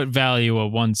what value a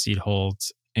 1 seed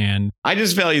holds. And I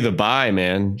just value the buy,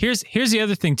 man. Here's the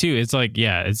other thing too. It's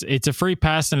it's a free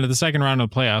pass into the second round of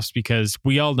the playoffs, because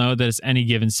we all know that it's any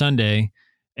given Sunday.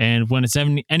 And when it's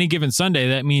any given Sunday,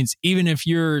 that means even if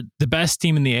you're the best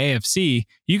team in the AFC,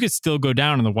 you could still go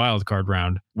down in the wild card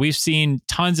round. We've seen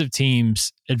tons of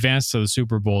teams advance to the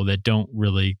Super Bowl that don't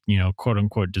really, quote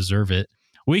unquote, deserve it.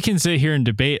 We can sit here and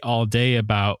debate all day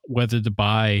about whether the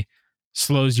bye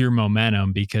slows your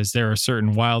momentum, because there are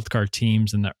certain wildcard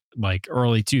teams in the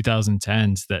early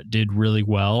 2010s that did really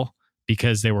well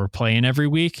because they were playing every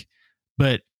week.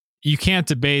 But you can't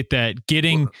debate that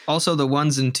getting also the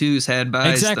 1s and 2s had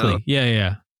buys. Exactly. Though.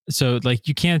 Yeah. So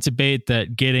you can't debate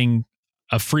that getting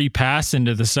a free pass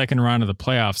into the second round of the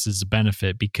playoffs is a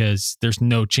benefit, because there's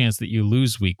no chance that you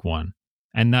lose week 1.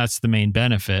 And that's the main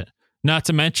benefit, not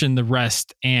to mention the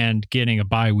rest and getting a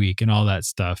bye week and all that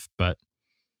stuff. But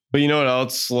you know what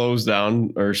else slows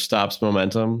down or stops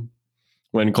momentum?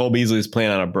 When Cole Beasley is playing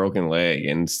on a broken leg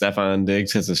and Stephon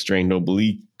Diggs has a strained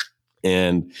oblique.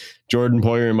 And Jordan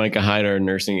Poyer and Micah Hyde are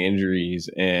nursing injuries,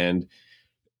 and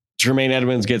Tremaine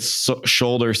Edmonds gets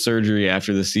shoulder surgery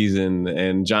after the season,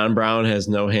 and John Brown has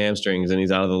no hamstrings and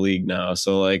he's out of the league now.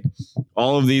 So like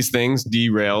all of these things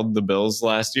derailed the Bills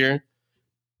last year,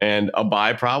 and a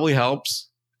bye probably helps.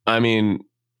 I mean,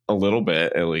 a little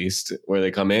bit at least, where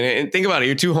they come in and think about it.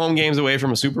 You're 2 home games away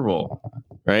from a Super Bowl,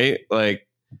 right? Like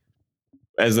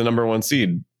as the number 1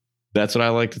 seed. That's what I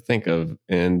like to think of.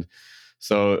 And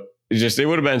so it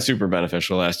would have been super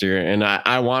beneficial last year. And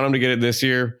I want them to get it this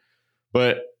year,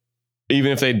 but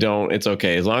even if they don't, it's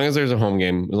okay. As long as there's a home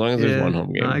game, as long as there's one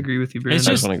home game. I agree with you,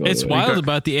 Brandon. It's wild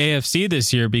about the AFC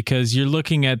this year because you're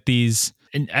looking at these,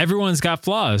 and everyone's got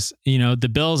flaws. You know, the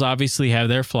Bills obviously have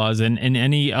their flaws, and in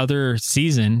any other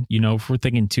season, you know, if we're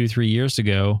thinking 2-3 years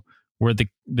ago, where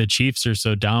the Chiefs are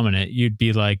so dominant, you'd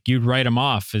write them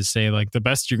off as say like the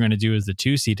best you're going to do is the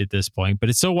 2 seed at this point. But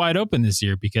it's so wide open this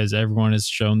year because everyone has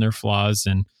shown their flaws,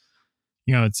 and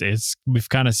you know, it's we've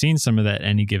kind of seen some of that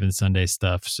any given Sunday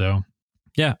stuff. So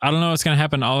yeah, I don't know what's going to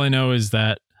happen. All I know is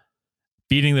that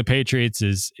beating the Patriots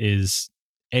is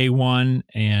A1,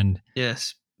 and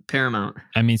yes, paramount.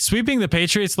 I mean, sweeping the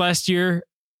Patriots last year,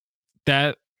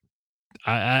 that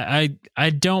I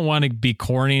don't want to be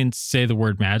corny and say the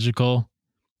word magical,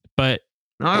 but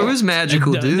no, it was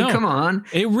magical, dude. No, come on,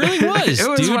 it really was. It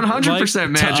was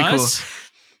 100% magical.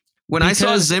 When I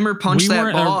saw Zimmer punch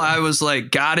that ball, I was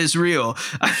like, God is real.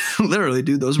 Literally,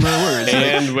 dude, those were my words.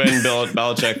 And when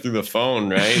Belichick threw the phone,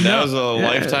 right? That was a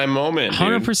lifetime moment.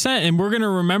 100%. And we're going to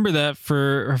remember that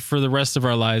for the rest of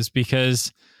our lives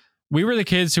because we were the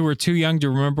kids who were too young to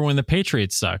remember when the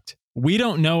Patriots sucked. We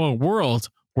don't know a world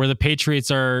where the Patriots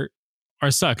are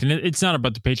sucked. And it's not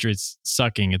about the Patriots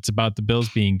sucking. It's about the Bills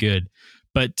being good.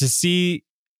 But to see...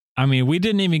 I mean, we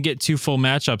didn't even get 2 full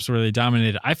matchups where they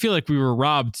dominated. I feel like we were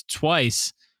robbed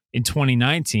twice in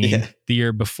 2019, the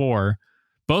year before.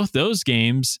 Both those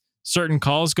games, certain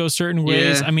calls go certain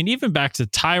ways. Yeah. I mean, even back to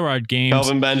Tyrod games.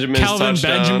 Calvin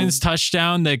Benjamin's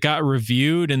touchdown that got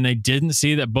reviewed and they didn't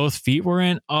see that both feet were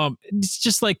in. It's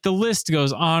just like the list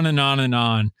goes on and on and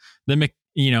on.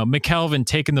 McKelvin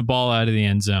taking the ball out of the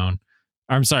end zone.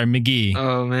 I'm sorry, McGee.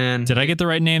 Oh, man. Did I get the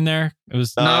right name there? It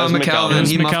was McKelvin.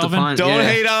 He muffed the punt. Don't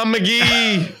hate on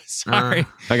McGee. Sorry.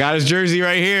 I got his jersey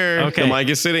right here. Okay. The mic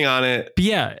is sitting on it. But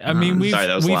yeah, I mean, we've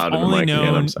only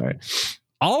known... I'm sorry.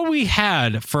 All we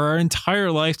had for our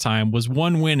entire lifetime was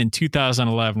one win in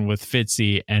 2011 with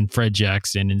Fitzy and Fred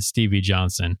Jackson and Stevie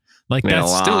Johnson. Like,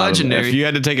 that's still legendary. If you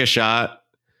had to take a shot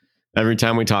every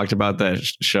time we talked about that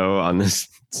show on this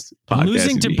podcast...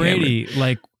 Losing to Brady,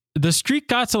 like... The streak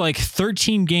got to like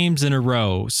 13 games in a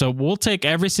row. So we'll take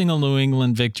every single New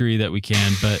England victory that we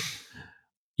can. But,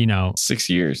 6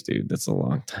 years, dude. That's a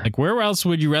long time. Like, where else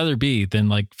would you rather be than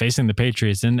like facing the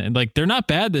Patriots? And like, they're not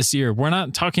bad this year. We're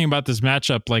not talking about this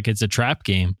matchup like it's a trap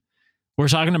game. We're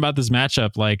talking about this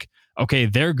matchup like, okay,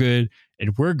 they're good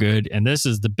and we're good. And this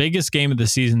is the biggest game of the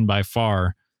season by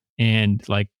far. And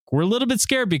like, we're a little bit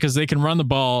scared because they can run the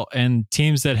ball, and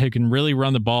teams that can really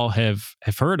run the ball have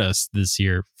hurt us this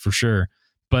year for sure.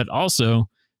 But also,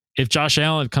 if Josh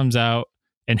Allen comes out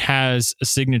and has a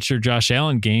signature Josh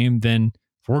Allen game, then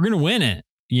we're going to win it.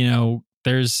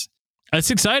 That's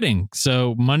exciting.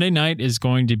 So Monday night is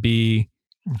going to be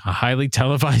a highly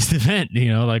televised event.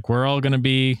 Like we're all going to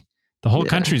be, the whole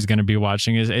country is going to be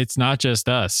watching. It's not just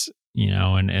us,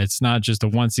 and it's not just a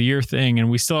once a year thing.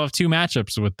 And we still have 2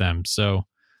 matchups with them. So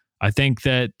I think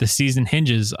that the season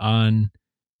hinges on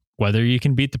whether you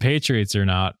can beat the Patriots or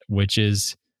not, which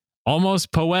is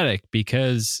almost poetic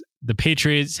because the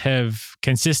Patriots have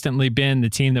consistently been the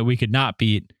team that we could not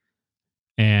beat.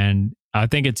 And I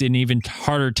think it's an even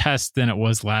harder test than it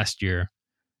was last year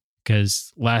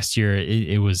because last year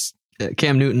it was...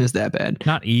 Cam Newton is that bad.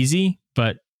 Not easy,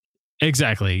 but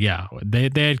exactly. Yeah. They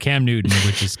had Cam Newton,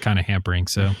 which is kind of hampering.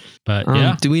 So, but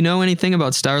yeah. Do we know anything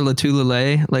about Star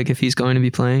Lotulelei? Like if he's going to be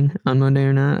playing on Monday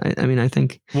or not? I mean, I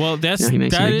think. Well, that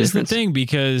is the thing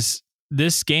because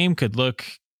this game could look.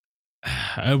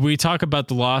 We talk about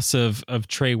the loss of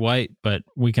Trey White, but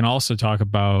we can also talk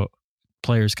about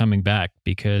players coming back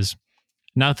because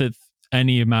not that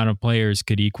any amount of players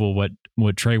could equal what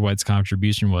Trey White's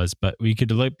contribution was, but we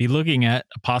could be looking at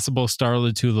a possible Star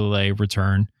Lotulelei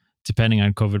return, depending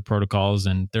on COVID protocols,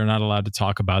 and they're not allowed to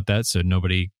talk about that, so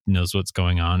nobody knows what's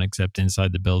going on except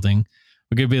inside the building.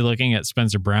 We could be looking at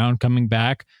Spencer Brown coming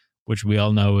back, which we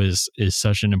all know is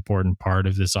such an important part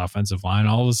of this offensive line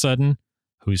all of a sudden,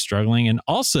 who's struggling. And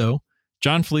also,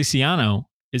 John Feliciano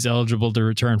is eligible to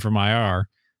return from IR,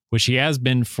 which he has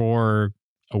been for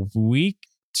a week,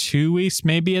 2 weeks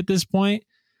maybe at this point.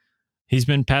 he's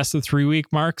been past the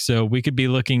 3-week mark, so we could be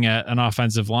looking at an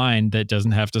offensive line that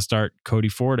doesn't have to start Cody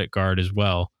Ford at guard as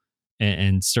well,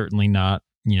 and certainly not,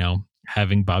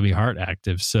 having Bobby Hart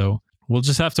active. So we'll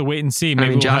just have to wait and see.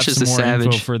 Maybe Josh we'll have is some a more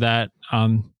info savage for that.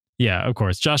 Yeah, of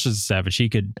course, Josh is a savage. He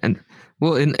could, in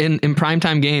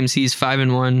primetime games, he's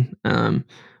 5-1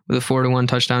 with a 4-1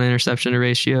 touchdown interception to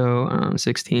ratio,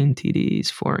 16 TDs,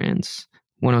 4 ins.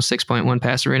 106.1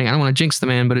 passer rating. I don't want to jinx the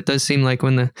man, but it does seem like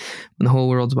when the whole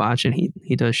world's watching,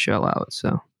 he does shell out.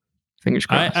 So fingers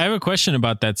crossed. I have a question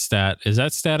about that stat. Is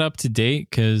that stat up to date?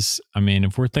 Because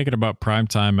if we're thinking about prime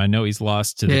time, I know he's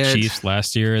lost to the Chiefs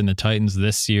last year and the Titans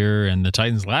this year and the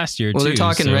Titans last year too. Well, they're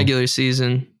talking regular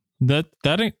season.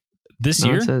 This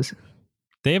year?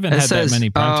 They haven't had that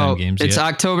many primetime games yet. It's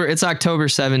October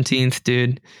 17th,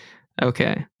 dude.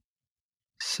 Okay.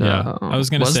 So yeah, I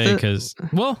was going to say because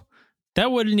that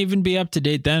wouldn't even be up to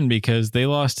date then because they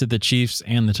lost to the Chiefs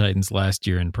and the Titans last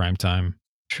year in primetime.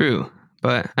 True.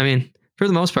 But for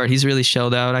the most part, he's really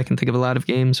shelled out. I can think of a lot of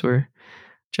games where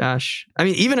Josh,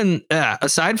 even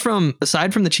aside from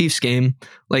the Chiefs game,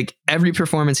 like every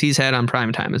performance he's had on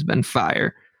primetime has been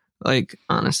fire. Like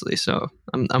honestly. So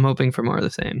I'm hoping for more of the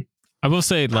same. I will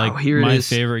say my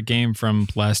favorite game from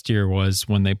last year was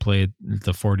when they played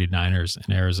the 49ers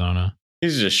in Arizona.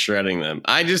 He's just shredding them.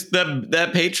 That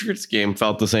Patriots game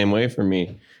felt the same way for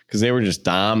me because they were just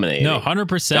dominating. No,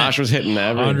 100%. Josh was hitting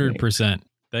everything. 100%.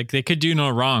 Like they could do no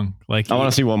wrong. Like I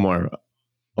want to see one more.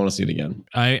 I want to see it again.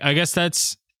 I guess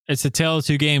it's a tale of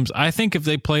two games. I think if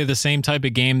they play the same type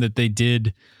of game that they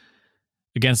did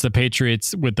against the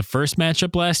Patriots with the first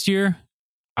matchup last year,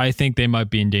 I think they might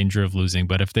be in danger of losing.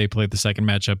 But if they play the second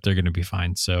matchup, they're going to be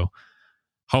fine. So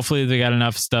hopefully they got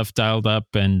enough stuff dialed up,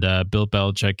 and Bill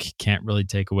Belichick can't really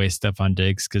take away Stephon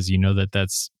Diggs because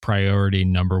that's priority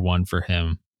number one for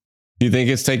him. Do you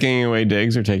think it's taking away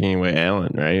Diggs or taking away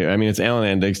Allen, right? It's Allen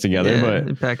and Diggs together,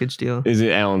 but package deal. Is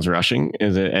it Allen's rushing?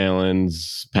 Is it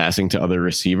Allen's passing to other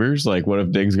receivers? Like what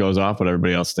if Diggs goes off but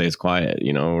everybody else stays quiet,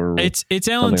 or it's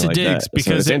Allen to Diggs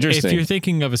because so if you're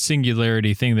thinking of a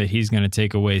singularity thing that he's going to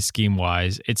take away scheme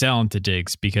wise, it's Allen to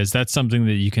Diggs because that's something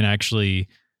that you can actually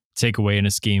take away in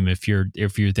a scheme if you're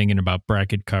thinking about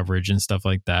bracket coverage and stuff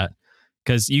like that.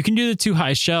 Because you can do the too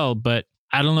high shell, but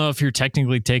I don't know if you're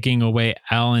technically taking away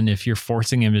Allen if you're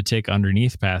forcing him to take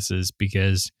underneath passes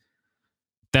because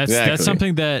that's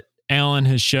something that Allen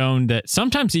has shown that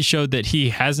sometimes he showed that he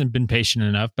hasn't been patient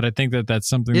enough, but I think that that's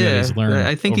something that he's learned.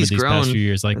 I think he's grown past few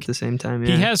years. Like at the same time,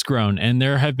 he has grown, and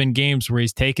there have been games where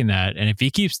he's taken that, and if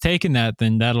he keeps taking that,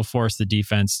 then that'll force the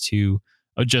defense to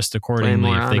adjust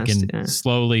accordingly if they can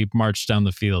slowly march down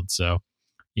the field. So,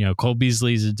 Cole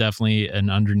Beasley is definitely an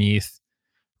underneath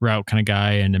route kind of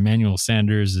guy, and Emmanuel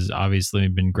Sanders has obviously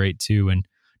been great too. And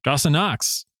Dawson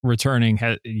Knox returning,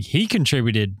 he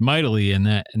contributed mightily in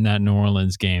that New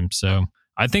Orleans game. So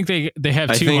I think they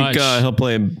have too much. I think he'll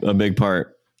play a big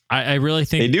part. I really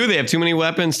think they do. They have too many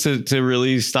weapons to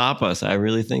really stop us. I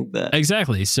really think that.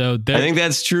 Exactly. So I think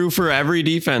that's true for every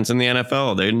defense in the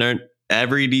NFL. They're not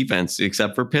every defense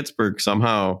except for Pittsburgh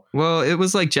somehow. Well, it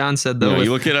was like John said though. You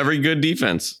look at every good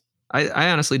defense. I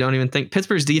honestly don't even think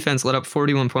Pittsburgh's defense let up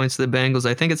 41 points to the Bengals.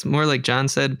 I think it's more like John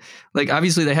said, like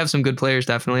obviously they have some good players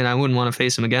definitely, and I wouldn't want to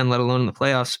face them again, let alone in the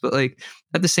playoffs. But like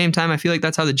at the same time, I feel like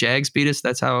that's how the Jags beat us.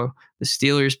 That's how the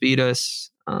Steelers beat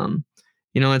us.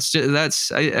 It's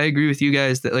just, I agree with you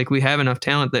guys that like we have enough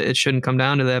talent that it shouldn't come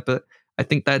down to that. But I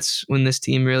think that's when this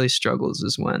team really struggles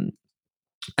is when,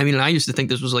 I used to think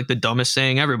this was like the dumbest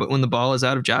saying ever, but when the ball is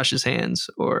out of Josh's hands,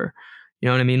 or you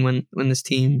know what I mean, when this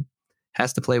team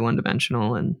has to play one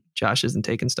dimensional and Josh isn't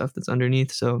taking stuff that's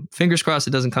underneath. So fingers crossed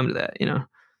it doesn't come to that, Yeah,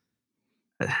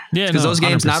 because those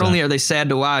games, 100%. Not only are they sad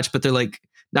to watch, but they're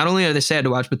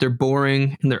they're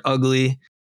boring and they're ugly.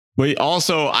 Wait,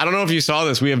 also, I don't know if you saw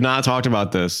this. We have not talked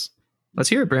about this. Let's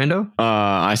hear it, Brando.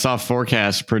 I saw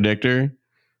Forecast Predictor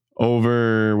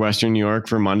over Western New York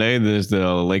for Monday. There's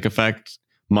the lake effect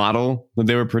model that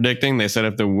they were predicting. They said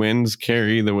if the winds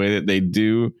carry the way that they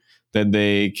do, that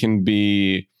they can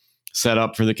be set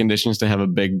up for the conditions to have a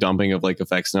big dumping of lake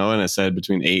effect snow. And it said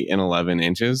between 8 and 11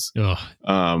 inches.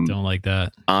 Don't like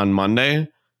that on Monday.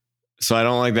 So I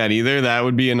don't like that either. That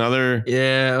would be another.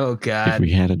 Yeah. Oh God. If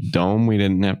we had a dome, we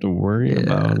didn't have to worry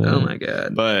about it. Oh my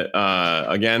God. But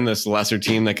again, this lesser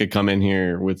team that could come in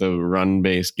here with a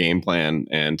run-based game plan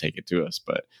and take it to us.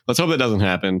 But let's hope that doesn't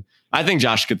happen. I think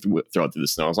Josh could throw it through the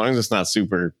snow as long as it's not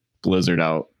super blizzard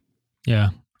out. Yeah.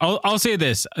 I'll say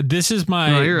this. This is my.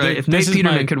 No, you're right. If Nate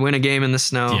Peterman could win a game in the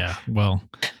snow. Yeah. Well,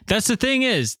 that's the thing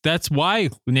is that's why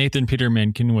Nathan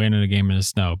Peterman can win in a game in the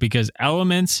snow, because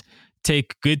elements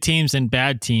take good teams and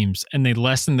bad teams and they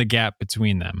lessen the gap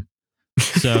between them.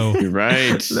 So You're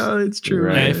right. No, it's true. You're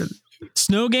right. Man.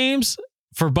 snow games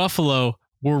for Buffalo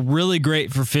were really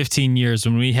great for 15 years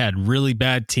when we had really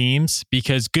bad teams,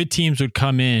 because good teams would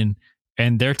come in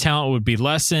and their talent would be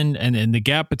lessened, and the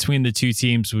gap between the two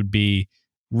teams would be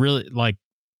really like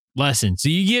lessened. So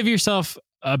you give yourself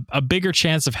a bigger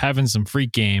chance of having some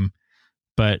freak game.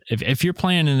 But if you're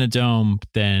playing in a dome,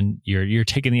 then you're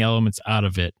taking the elements out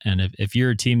of it. And if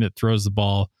you're a team that throws the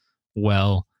ball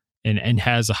well and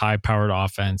has a high powered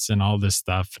offense and all this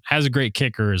stuff, has a great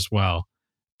kicker as well,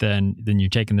 then you're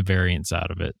taking the variance out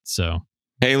of it. So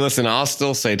Hey, listen, I'll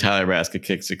still say Tyler Bass could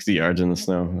kick 60 yards in the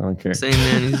snow. I don't care. Same,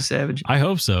 man. He's a savage. I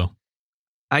hope so.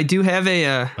 I do have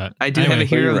a But have a anyway,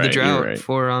 hero you're of the right, you're drought right.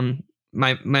 for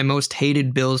my most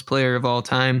hated Bills player of all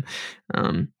time.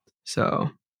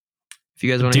 So if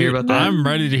you guys want to hear Dude, about that, I'm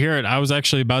ready to hear it. I was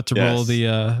actually about to Yes.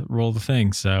 roll the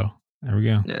thing. So there we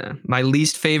go. yeah, my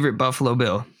least favorite Buffalo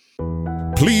Bill.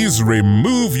 Please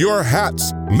remove your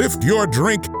hats, lift your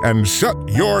drink, and shut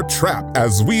your trap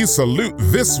as we salute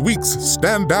this week's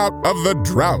standout of the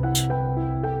drought.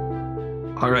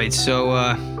 All right, so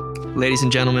ladies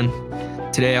and gentlemen,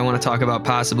 today I want to talk about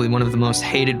possibly one of the most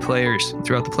hated players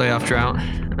throughout the playoff drought.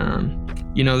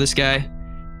 This guy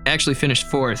actually finished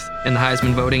 4th in the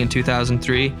Heisman voting in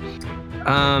 2003.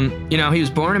 He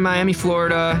was born in Miami,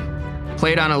 Florida,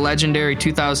 played on a legendary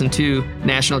 2002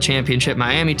 national championship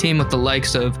Miami team with the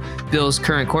likes of Bills'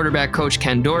 current quarterback coach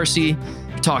Ken Dorsey.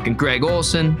 You're talking Greg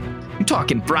Olson. You're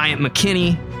talking Bryant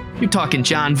McKinney. You're talking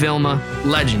John Vilma.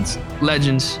 Legends.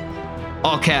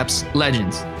 All caps,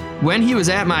 legends. When he was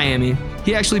at Miami,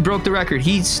 he actually broke the record.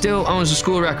 He still owns the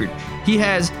school record. He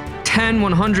has 10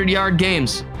 100-yard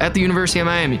games at the University of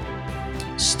Miami.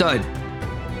 Stud.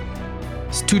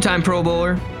 He's a 2-time Pro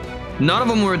Bowler. None of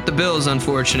them were at the Bills,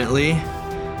 unfortunately.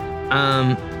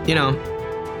 I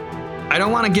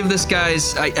don't want to give this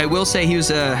guy's. I will say he was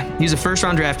a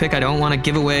first-round draft pick. I don't want to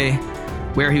give away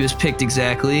where he was picked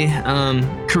exactly.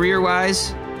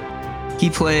 Career-wise, he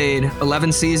played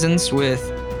 11 seasons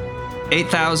with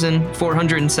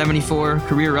 8,474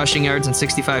 career rushing yards and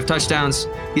 65 touchdowns.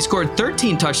 He scored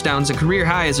 13 touchdowns, a career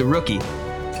high as a rookie.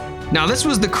 Now, this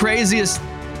was the craziest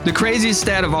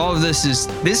stat of all of this is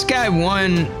this guy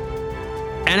won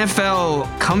NFL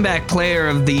Comeback Player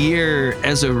of the Year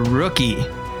as a rookie.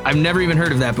 I've never even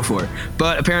heard of that before.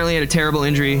 But apparently he had a terrible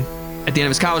injury at the end of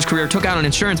his college career, took out an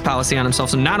insurance policy on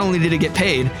himself. So not only did he get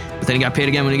paid, but then he got paid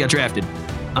again when he got drafted.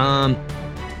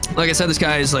 Like I said, this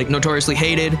guy is like notoriously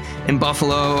hated in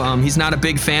Buffalo. He's not a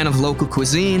big fan of local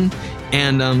cuisine.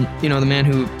 And, the man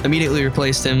who immediately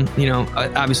replaced him,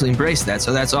 obviously embraced that.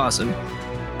 So that's awesome.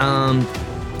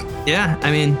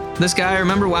 This guy, I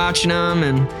remember watching him,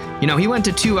 and, he went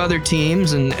to 2 other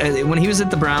teams. And when he was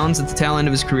at the Browns at the tail end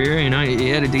of his career, he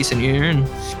had a decent year. And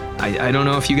I don't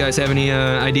know if you guys have any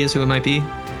ideas who it might be.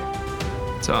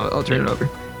 So I'll turn it over.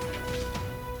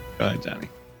 Go ahead, Johnny.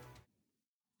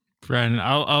 Brandon,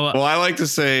 Well, I like to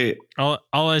say I'll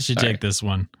let you take this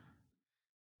one.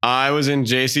 I was in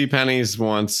JCPenney's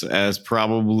once as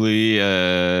probably a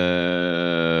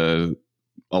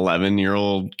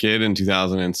 11-year-old kid in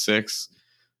 2006.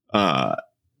 And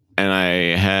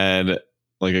I had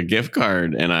like a gift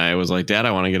card, and I was like, Dad,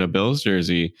 I want to get a Bills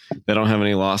jersey. They don't have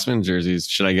any Lossman jerseys.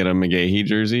 Should I get a McGahee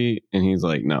jersey? And he's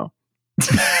like, no.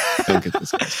 Don't get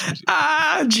this guy's jersey.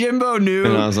 Jimbo knew.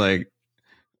 And I was like,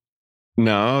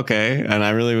 no, okay. And I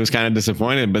really was kind of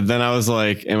disappointed. But then I was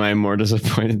like, am I more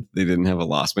disappointed they didn't have a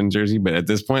Lossman jersey? But at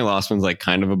this point, Lossman's like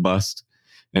kind of a bust,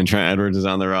 and Trent Edwards is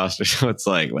on the roster. So it's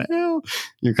like, well,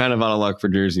 you're kind of out of luck for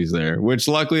jerseys there, which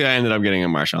luckily I ended up getting a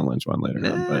Marshawn Lynch one later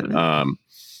on. But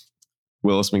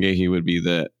Willis McGahee would be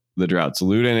the drought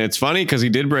salute. And it's funny because he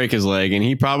did break his leg, and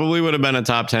he probably would have been a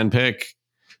top 10 pick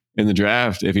in the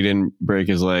draft if he didn't break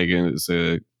his leg in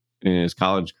his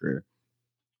college career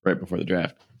right before the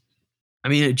draft. I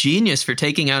mean, a genius for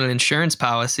taking out an insurance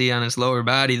policy on his lower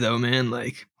body, though, man.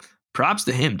 Like, props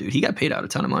to him, dude. He got paid out a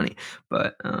ton of money.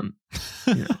 But,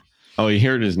 Oh, he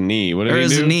hurt his knee. What did he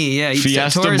do? his knee, yeah.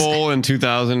 Fiesta Bowl in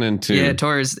 2002. Yeah,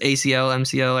 tore his ACL,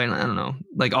 MCL, I don't know.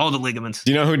 Like, all the ligaments.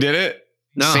 Do you know who did it?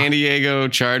 No. San Diego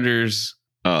Chargers.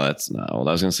 Oh, that's not old.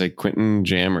 I was going to say Quentin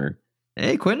Jammer.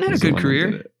 Hey, Quentin had a He's the good one that did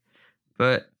career. it.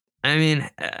 But, I mean...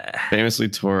 Famously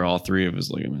tore all 3 of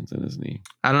his ligaments in his knee.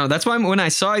 I don't know. That's why when I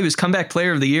saw he was comeback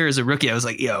player of the year as a rookie, I was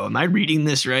like, yo, am I reading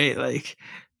this right? Like,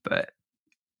 but,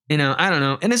 I don't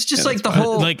know. And it's just like the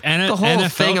whole, like the whole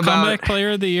NFL thing about comeback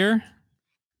player of the year.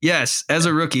 Yes, as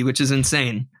a rookie, which is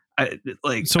insane. So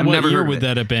I've what never year heard of would it.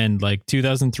 that have been? Like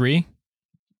 2003?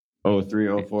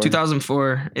 03, 04.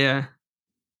 2004. Yeah.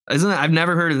 Isn't it? I've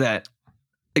never heard of that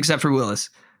except for Willis,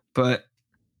 but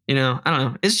You know, I don't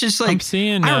know. It's just like I'm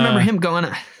seeing. I remember him going.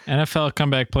 NFL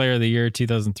Comeback Player of the Year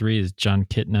 2003 is John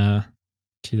Kitna.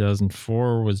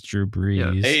 2004 was Drew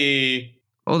Brees. Hey,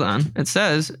 Hold on. It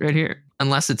says right here,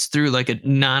 unless it's through like a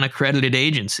non-accredited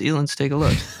agency. Let's take a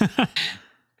look.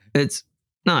 It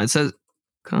says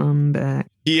comeback.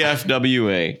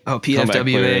 PFWA. Oh, Comeback Player of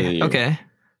the PFWA. Year. Okay.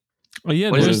 Well,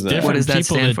 yeah, What there's is that? different What does that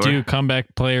people stand that for? do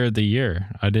Comeback Player of the Year.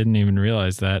 I didn't even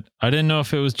realize that. I didn't know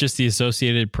if it was just the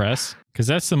Associated Press, because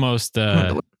that's the most.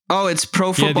 It's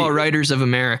Pro Football Writers of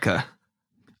America.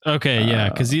 Okay, yeah,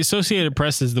 because the Associated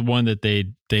Press is the one that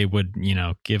they would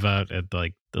give out at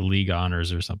like the league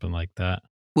honors or something like that.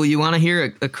 Well, you want to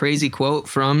hear a crazy quote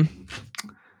from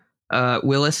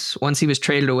Willis once he was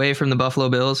traded away from the Buffalo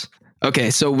Bills? Okay,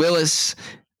 so Willis,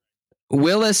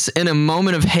 in a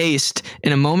moment of haste,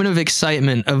 in a moment of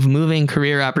excitement of moving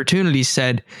career opportunities,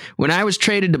 said, "When I was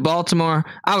traded to Baltimore,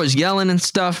 I was yelling and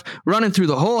stuff, running through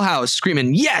the whole house,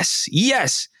 screaming, 'Yes,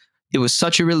 yes!' It was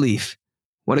such a relief."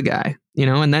 What a guy,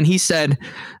 And then he said,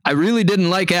 "I really didn't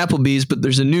like Applebee's, but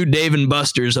there's a new Dave &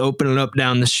 Buster's opening up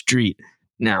down the street."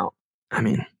 Now, I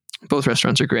mean, both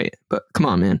restaurants are great, but come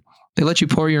on, man. They let you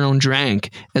pour your own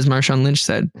drink, as Marshawn Lynch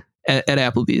said, at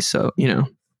Applebee's. So,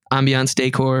 ambiance,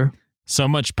 decor. So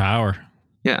much power.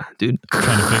 Yeah, dude.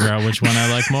 Trying to figure out which one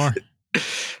I like more.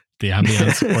 The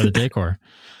ambiance or the decor.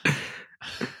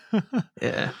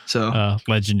 Yeah. So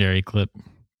legendary clip.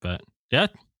 But yeah.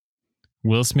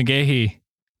 Willis McGahee.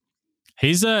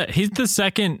 He's the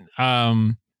second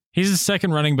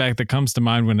running back that comes to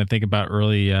mind when I think about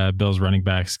early Bills running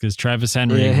backs, because Travis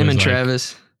Henry. Yeah, him and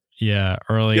Travis. Yeah,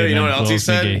 early. Yo, you know what else he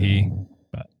said?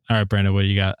 But, all right, Brandon, what do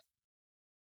you got?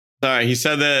 Sorry, he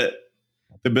said that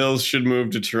the Bills should move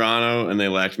to Toronto and they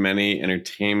lacked many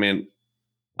entertainment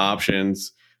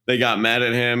options. They got mad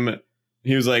at him.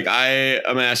 He was like, "I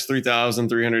amassed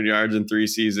 3,300 yards in 3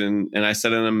 seasons." And I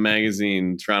said in a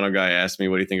magazine, Toronto guy asked me,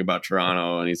 "What do you think about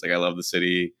Toronto?" And he's like, "I love the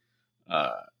city."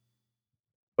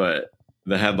 But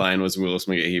the headline was Willis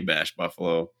McGahee bashed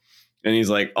Buffalo. And he's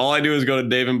like, "All I do is go to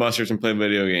Dave & Buster's and play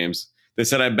video games. They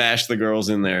said I bashed the girls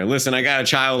in there. Listen, I got a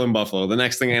child in Buffalo. The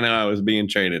next thing I know, I was being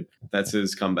traded." That's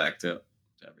his comeback to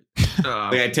everything.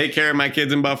 Like, I take care of my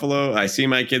kids in Buffalo. I see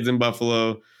my kids in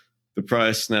Buffalo. The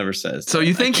press never says. So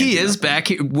you think he is back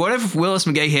here? What if Willis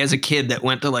McGahee has a kid that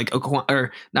went to like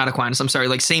not Aquinas, I'm sorry,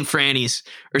 like St. Franny's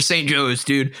or St. Joe's,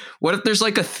 dude? What if there's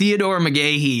like a Theodore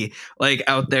McGahee like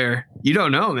out there? You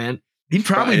don't know, man. He'd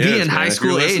probably be in high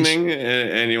school if you're age. listening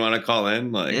and you want to call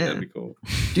in, that'd be cool.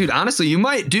 Dude, honestly, you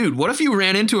might. Dude, what if you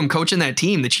ran into him coaching that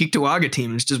team, the Cheektowaga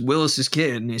team, and it's just Willis's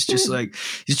kid, and he's just like,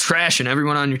 he's trashing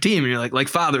everyone on your team, and you're like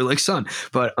father, like son.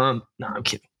 But no, I'm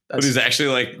kidding. But he's actually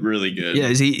like really good. Yeah,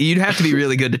 you'd have to be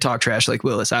really good to talk trash like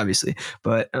Willis, obviously.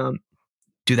 But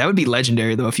dude, that would be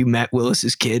legendary though if you met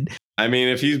Willis's kid. I mean,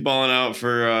 if he's balling out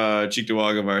for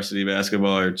Cheektowaga varsity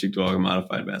basketball or Cheektowaga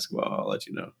modified basketball, I'll let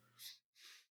you know.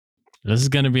 This is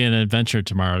going to be an adventure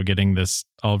tomorrow, getting this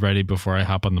all ready before I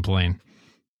hop on the plane.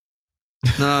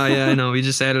 Oh yeah, I know. We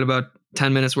just added about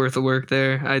 10 minutes worth of work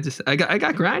there. I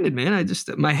got grinded, man.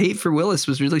 My hate for Willis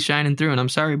was really shining through, and I'm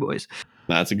sorry, boys.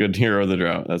 That's a good hero of the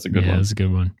drought. That's a good one. That's a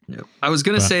good one. Yep. I was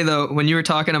going to say, though, when you were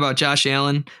talking about Josh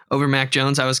Allen over Mac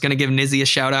Jones, I was going to give Nizzy a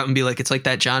shout out and be like, it's like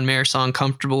that John Mayer song,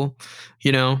 Comfortable.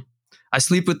 I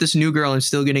sleep with this new girl I'm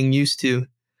still getting used to.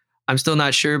 I'm still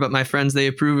not sure, but my friends, they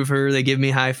approve of her. They give me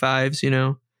high fives,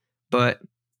 But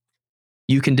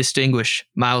you can distinguish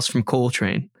Miles from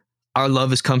Coltrane. Our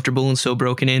love is comfortable and so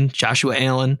broken in. Joshua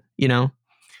Allen,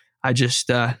 I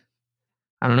just, I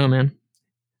don't know, man.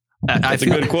 That's a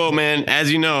good quote, man.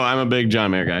 As you know, I'm a big John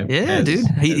Mayer guy. Yeah, dude.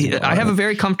 I have a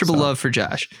very comfortable love for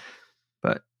Josh.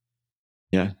 But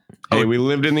yeah. Hey, we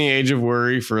lived in the age of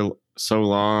worry for so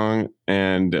long,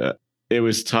 and it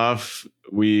was tough.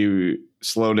 We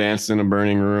slow danced in a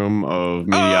burning room of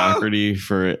mediocrity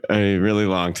for a really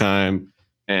long time.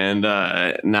 And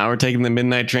now we're taking the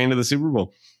midnight train to the Super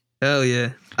Bowl. Hell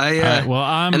yeah.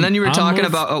 And then you were talking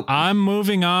about I'm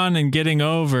moving on and getting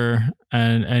over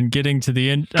and getting to the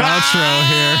outro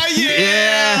here.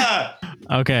 Yeah.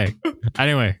 Okay.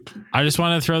 Anyway, I just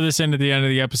want to throw this in at the end of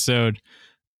the episode.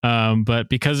 But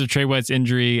because of Trey White's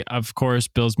injury, of course,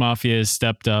 Bills Mafia has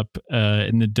stepped up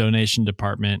in the donation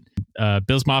department.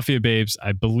 Bills Mafia Babes,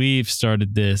 I believe,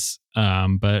 started this.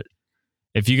 But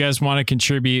if you guys want to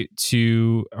contribute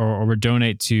to or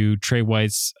donate to Trey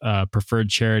White's preferred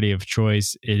charity of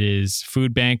choice, it is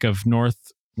Food Bank of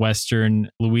Northwestern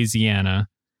Louisiana.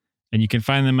 And you can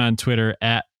find them on Twitter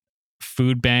at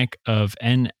Food Bank of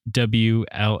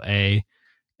NWLA.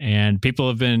 And people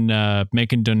have been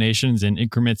making donations in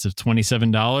increments of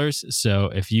 $27. So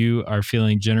if you are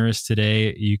feeling generous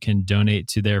today, you can donate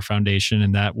to their foundation,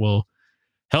 and that will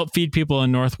help feed people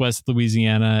in Northwest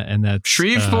Louisiana. And that's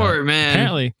Shreveport, man.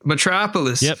 Apparently.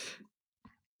 Metropolis. Yep.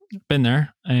 Been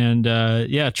there. And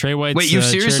Trey White's Wait, you've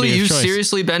charity of choice.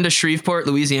 seriously been to Shreveport,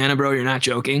 Louisiana, bro? You're not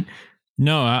joking?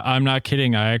 No, I'm not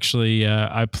kidding. I actually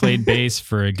I played bass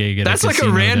for a gig at That's a like a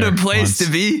casino random there place once.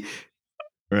 to be.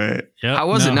 Right. Yep. How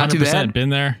was it? Not too 100% bad? Been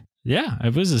there. Yeah,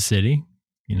 it was a city,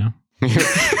 you know.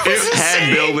 It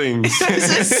had buildings.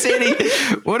 It's a city.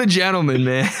 What a gentleman,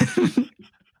 man.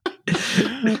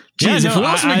 Jeez, if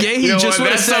Willis McGahee just would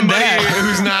have that's said somebody that.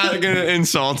 who's not gonna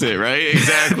insult it, right?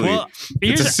 Exactly. Well,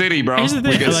 it's a city, bro. Here's the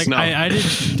We thing. get Like, snow. I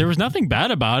didn't. There was nothing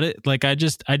bad about it. Like, I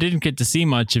didn't get to see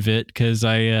much of it because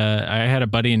I had a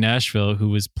buddy in Nashville who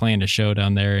was playing a show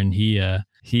down there, and he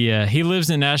lives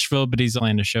in Nashville, but he's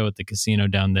playing a show at the casino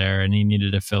down there, and he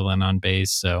needed to fill in on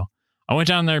bass. So I went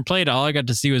down there and played. All I got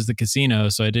to see was the casino,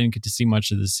 so I didn't get to see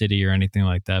much of the city or anything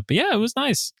like that. But yeah, it was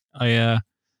nice.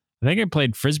 I think I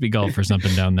played frisbee golf or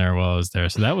something down there while I was there.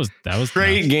 So that was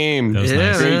great nice. game. That was Yeah,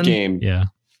 nice. Great man. game. Yeah.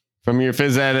 From your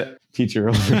phys ed teacher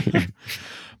over here.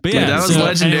 But Dude, yeah, that was so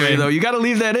legendary, anyway. though. You got to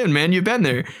leave that in, man. You've been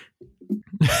there.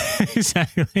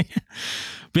 Exactly.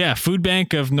 But yeah, Food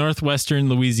Bank of Northwestern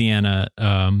Louisiana.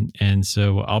 And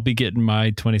so I'll be getting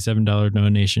my $27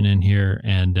 donation in here,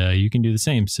 and you can do the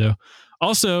same. So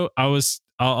also,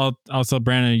 I'll tell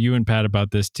Brandon, you and Pat about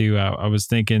this too. I was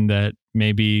thinking that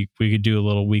maybe we could do a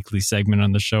little weekly segment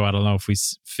on the show. I don't know if we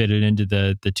fit it into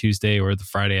the Tuesday or the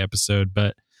Friday episode,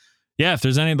 but yeah, if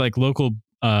there's any like local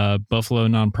Buffalo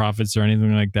nonprofits or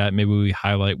anything like that, maybe we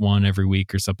highlight one every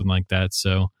week or something like that.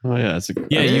 So Oh yeah, that's a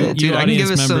yeah, Dude, I can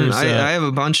give us some. members, I have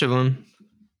a bunch of them.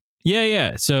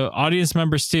 Yeah. So audience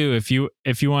members too, if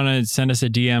you want to send us a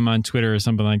DM on Twitter or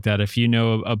something like that, if you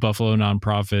know a Buffalo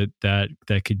nonprofit that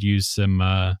could use some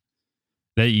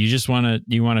that you just want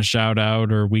to shout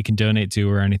out or we can donate to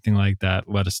or anything like that,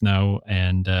 let us know,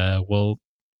 and we'll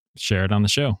share it on the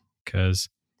show. Because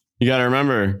you got to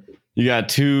remember, you got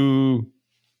two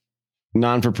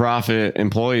non-for-profit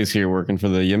employees here working for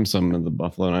the YIMSUM of the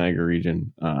Buffalo Niagara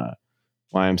region,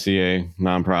 YMCA,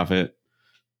 nonprofit,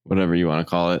 whatever you want to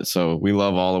call it. So we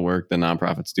love all the work that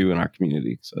nonprofits do in our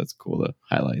community. So it's cool to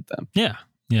highlight them. Yeah,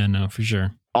 no, for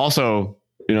sure. Also,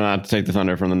 not to take the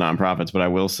thunder from the nonprofits, but I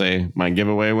will say my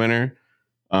giveaway winner,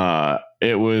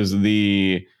 it was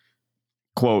the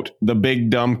quote, the big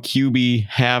dumb QB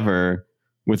haver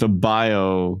with a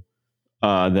bio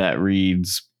that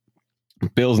reads,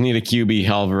 Bills need a QB,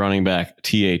 hell of a running back,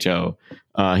 THO.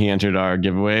 He entered our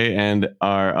giveaway, and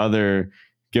our other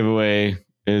giveaway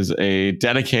is a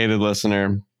dedicated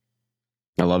listener.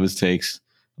 I love his takes.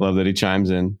 I love that he chimes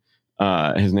in.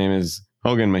 His name is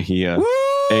Hogan Mejia,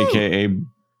 aka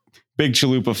Big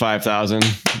Chalupa 5000.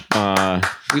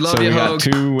 We love so you, we got Hogue.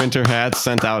 2 winter hats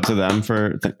sent out to them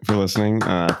for listening.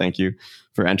 Thank you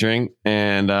for entering,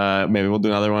 and maybe we'll do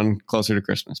another one closer to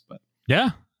Christmas. But Yeah,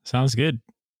 sounds good.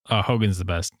 Hogan's the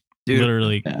best. Dude,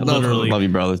 literally, love you,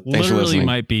 brother. Thanks for literally listening.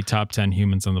 might be top 10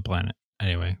 humans on the planet.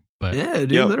 Anyway, but Yeah,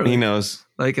 dude, Yep, literally. he knows.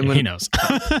 Like, he knows. All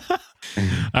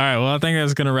right. Well, I think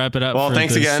that's going to wrap it up. Well, for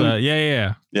thanks this. again.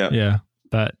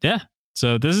 Yeah.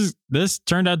 So this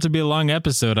turned out to be a long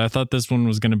episode. I thought this one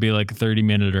was going to be like a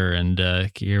 30-minute-er,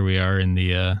 and here we are in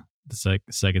the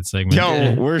second segment.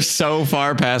 Yo, we're so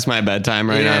far past my bedtime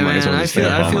right now. Yeah, I might as man, well I just stay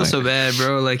up feel all night. so bad,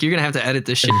 bro. Like, you're gonna have to edit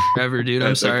this shit forever, dude. I'm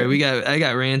That's sorry. okay. I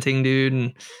got ranting, dude,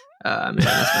 and man,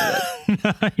 that's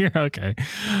my bad. You're okay.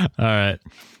 All right.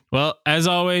 Well, as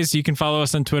always, you can follow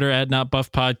us on Twitter at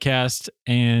NotBuffPodcast,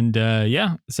 and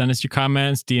send us your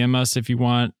comments, DM us if you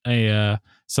want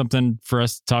something for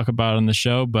us to talk about on the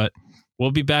show. But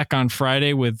we'll be back on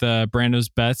Friday with Brando's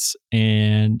Bets,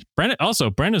 and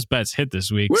Brando's Bets hit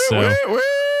this week, so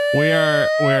we are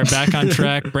back on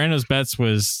track. Brando's Bets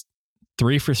was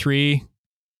 3 for 3.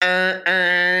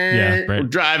 Yeah, We're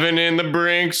driving in the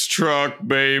Brinks truck,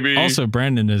 baby. Also,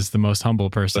 Brandon is the most humble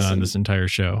person on this entire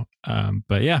show.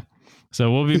 But yeah,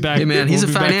 so we'll be back. Hey, man, he's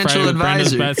we'll a be back financial Friday with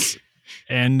Brandon's advisor. Bets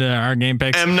and our game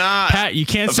picks. I'm not. Pat, you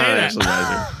can't a say that. financial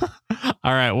advisor.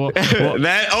 All right. Well,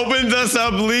 that opens us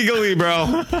up legally, bro.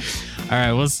 all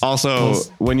right. Also,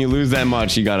 when you lose that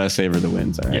much, you gotta savor the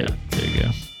wins. All right. Yeah, there you go.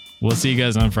 We'll see you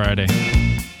guys on Friday.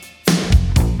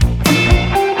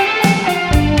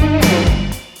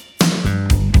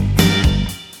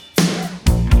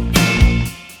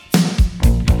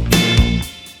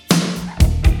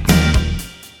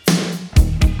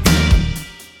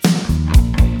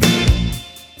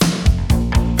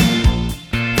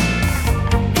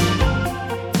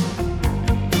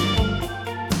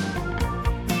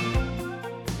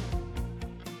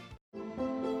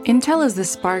 Intel is the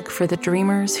spark for the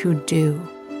dreamers who do.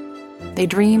 They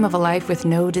dream of a life with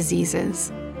no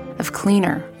diseases, of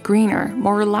cleaner, greener,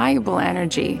 more reliable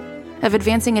energy, of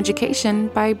advancing education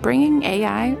by bringing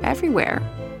AI everywhere.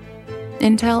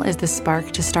 Intel is the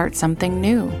spark to start something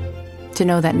new, to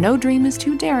know that no dream is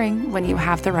too daring when you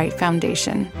have the right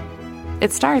foundation.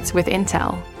 It starts with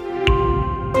Intel.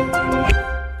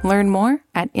 Learn more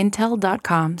at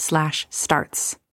intel.com/starts.